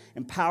Spirit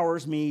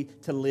empowers me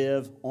to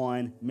live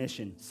on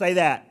mission. Say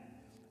that.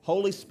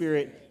 Holy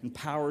Spirit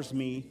empowers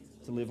me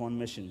to live on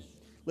mission.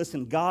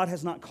 Listen, God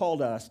has not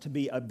called us to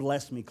be a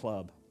bless me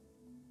club.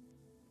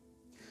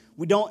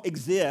 We don't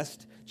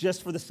exist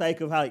just for the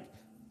sake of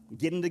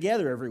getting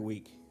together every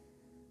week.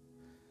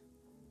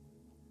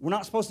 We're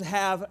not supposed to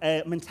have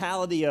a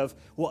mentality of,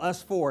 well,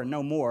 us four and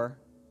no more.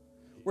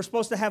 We're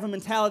supposed to have a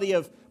mentality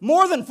of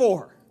more than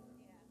four.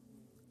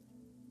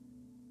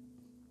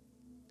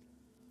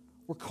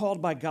 We're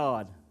called by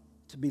God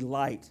to be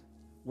light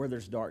where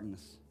there's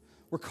darkness.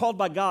 We're called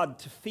by God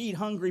to feed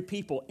hungry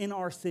people in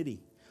our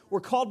city.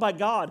 We're called by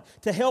God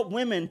to help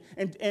women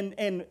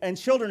and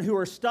children who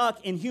are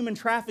stuck in human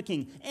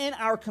trafficking in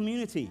our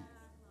community.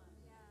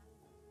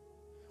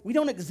 We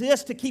don't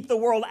exist to keep the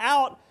world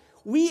out.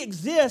 We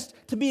exist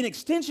to be an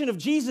extension of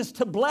Jesus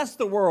to bless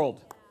the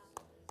world.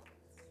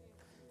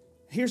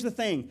 Here's the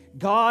thing.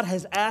 God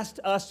has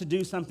asked us to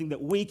do something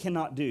that we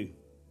cannot do.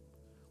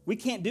 We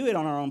can't do it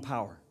on our own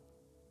power.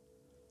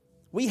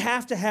 We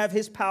have to have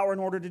His power in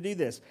order to do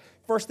this.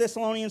 1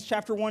 Thessalonians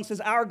chapter 1 says,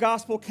 our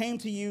gospel came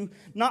to you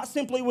not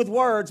simply with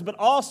words, but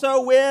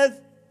also with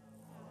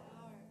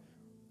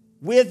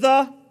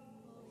the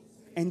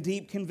and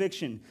deep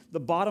conviction. The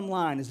bottom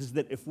line is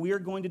that if we are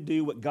going to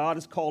do what God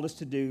has called us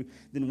to do,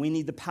 then we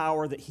need the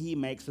power that He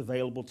makes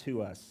available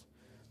to us.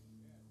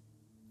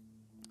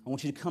 I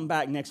want you to come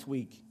back next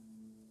week,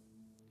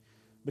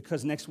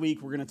 because next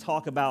week we're going to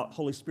talk about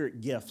Holy Spirit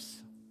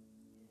gifts.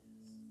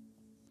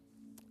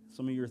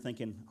 Some of you are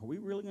thinking, are we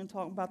really going to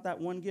talk about that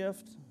one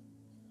gift?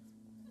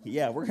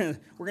 Yeah, we're going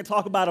to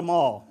talk about them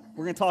all.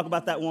 We're going to talk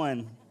about that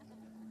one.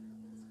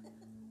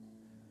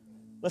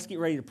 Let's get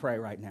ready to pray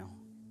right now.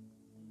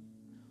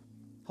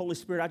 Holy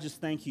Spirit, I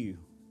just thank you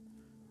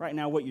right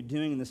now what you're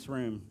doing in this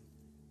room.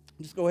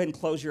 Just go ahead and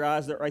close your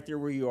eyes right there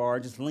where you are.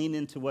 Just lean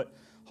into what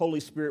Holy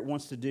Spirit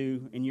wants to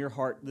do in your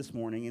heart this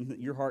morning, in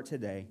your heart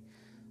today.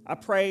 I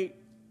pray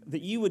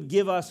that you would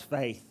give us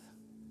faith.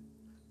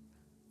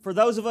 For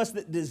those of us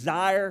that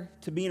desire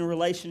to be in a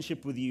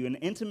relationship with you, an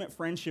intimate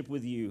friendship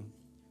with you,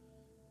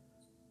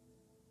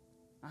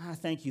 I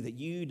thank you that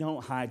you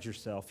don't hide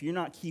yourself. You're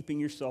not keeping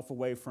yourself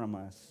away from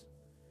us.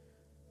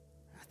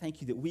 I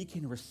thank you that we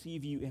can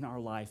receive you in our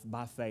life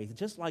by faith,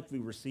 just like we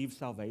received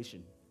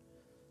salvation.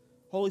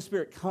 Holy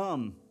Spirit,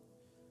 come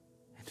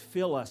and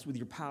fill us with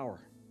your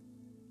power.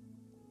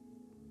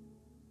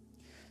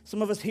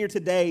 Some of us here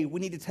today,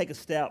 we need to take a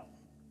step.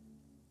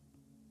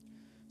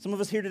 Some of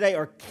us here today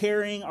are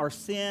carrying our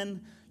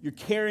sin, you're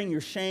carrying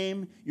your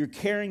shame, you're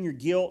carrying your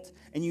guilt,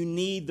 and you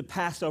need the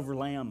Passover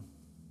lamb.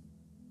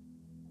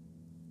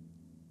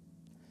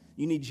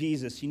 You need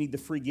Jesus. You need the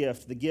free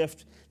gift, the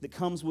gift that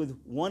comes with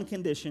one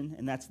condition,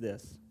 and that's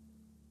this.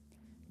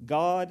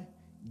 God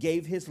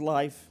gave His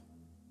life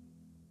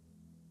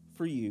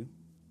for you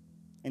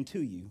and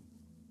to you.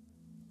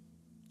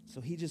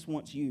 So He just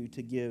wants you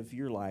to give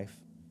your life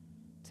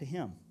to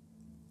Him.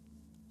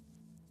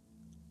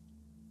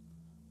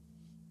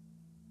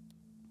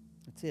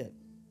 That's it.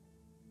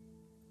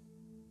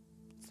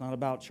 It's not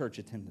about church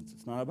attendance.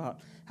 It's not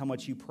about how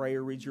much you pray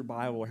or read your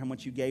Bible or how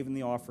much you gave in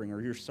the offering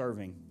or you're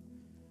serving.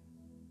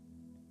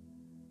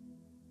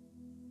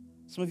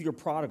 Some of you are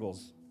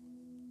prodigals.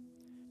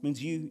 It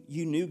means you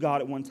knew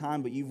God at one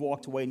time, but you've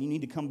walked away, and you need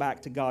to come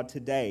back to God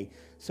today.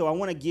 So I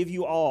want to give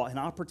you all an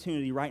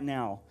opportunity right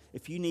now.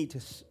 If you need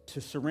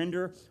to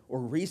surrender or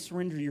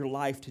resurrender your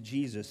life to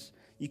Jesus,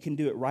 you can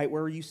do it right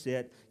where you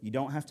sit. You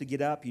don't have to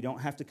get up. You don't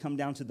have to come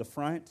down to the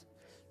front.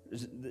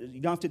 You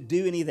don't have to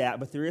do any of that,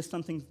 but there is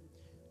something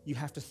you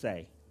have to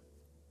say.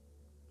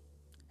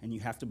 And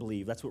you have to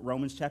believe. That's what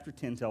Romans chapter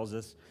 10 tells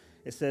us.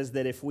 It says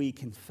that if we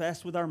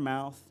confess with our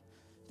mouth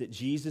that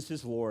Jesus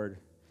is Lord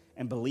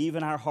and believe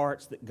in our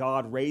hearts that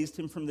God raised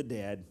Him from the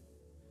dead,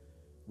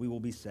 we will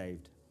be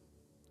saved.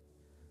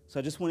 So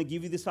I just want to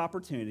give you this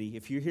opportunity.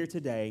 If you're here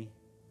today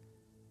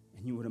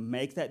and you want to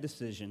make that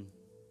decision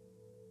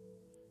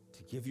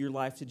to give your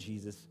life to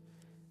Jesus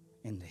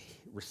and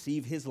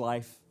receive His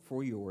life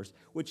for yours,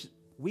 which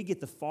we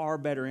get the far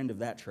better end of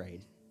that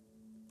trade.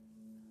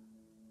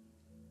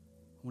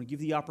 I want to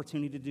give you the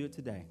opportunity to do it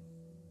today.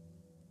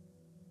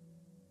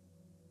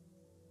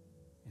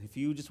 And if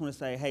you just want to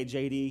say, hey,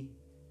 JD,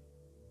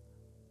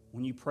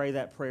 when you pray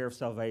that prayer of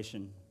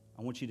salvation,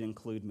 I want you to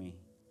include me.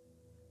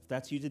 If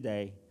that's you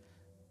today,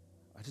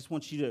 I just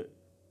want you to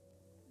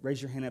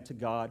raise your hand up to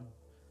God,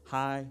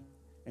 high,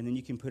 and then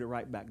you can put it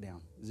right back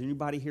down. Is there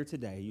anybody here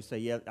today? You say,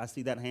 yeah, I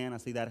see that hand, I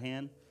see that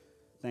hand.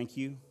 Thank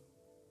you.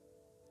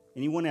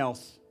 Anyone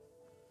else?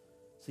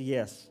 Say,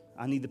 yes,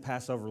 I need the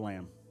Passover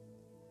lamb.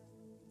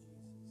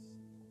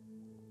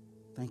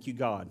 Thank you,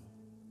 God.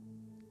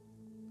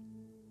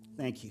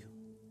 Thank you.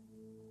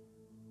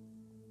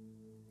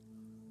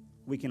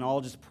 We can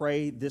all just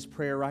pray this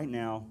prayer right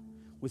now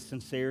with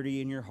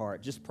sincerity in your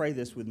heart. Just pray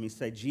this with me.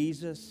 Say,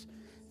 Jesus,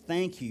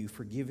 thank you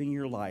for giving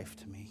your life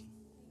to me.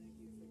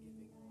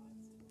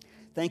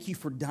 Thank you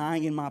for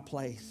dying in my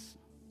place.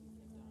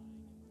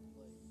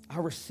 I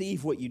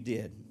receive what you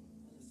did.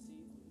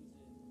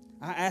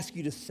 I ask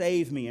you to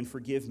save me and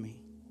forgive me.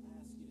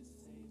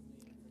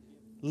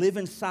 Live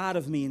inside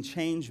of me and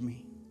change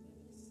me.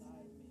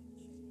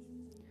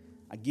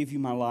 I give you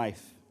my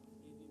life.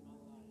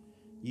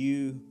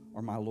 You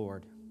are my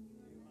Lord.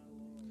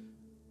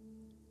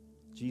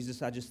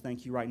 Jesus, I just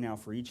thank you right now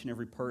for each and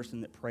every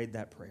person that prayed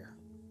that prayer,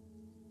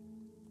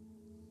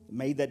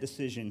 made that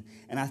decision.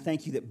 And I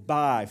thank you that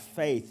by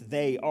faith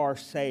they are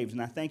saved.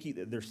 And I thank you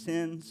that their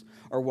sins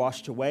are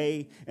washed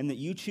away and that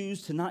you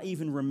choose to not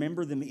even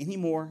remember them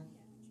anymore.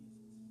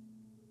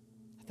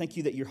 I thank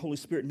you that your Holy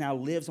Spirit now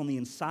lives on the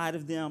inside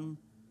of them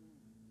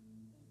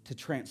to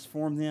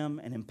transform them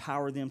and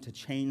empower them to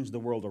change the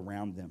world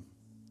around them.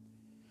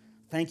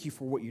 Thank you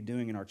for what you're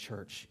doing in our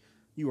church.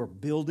 You are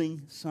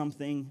building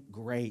something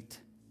great.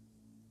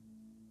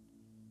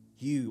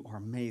 You are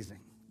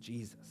amazing,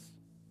 Jesus.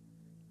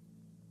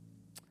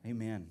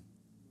 Amen.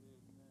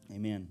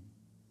 Amen.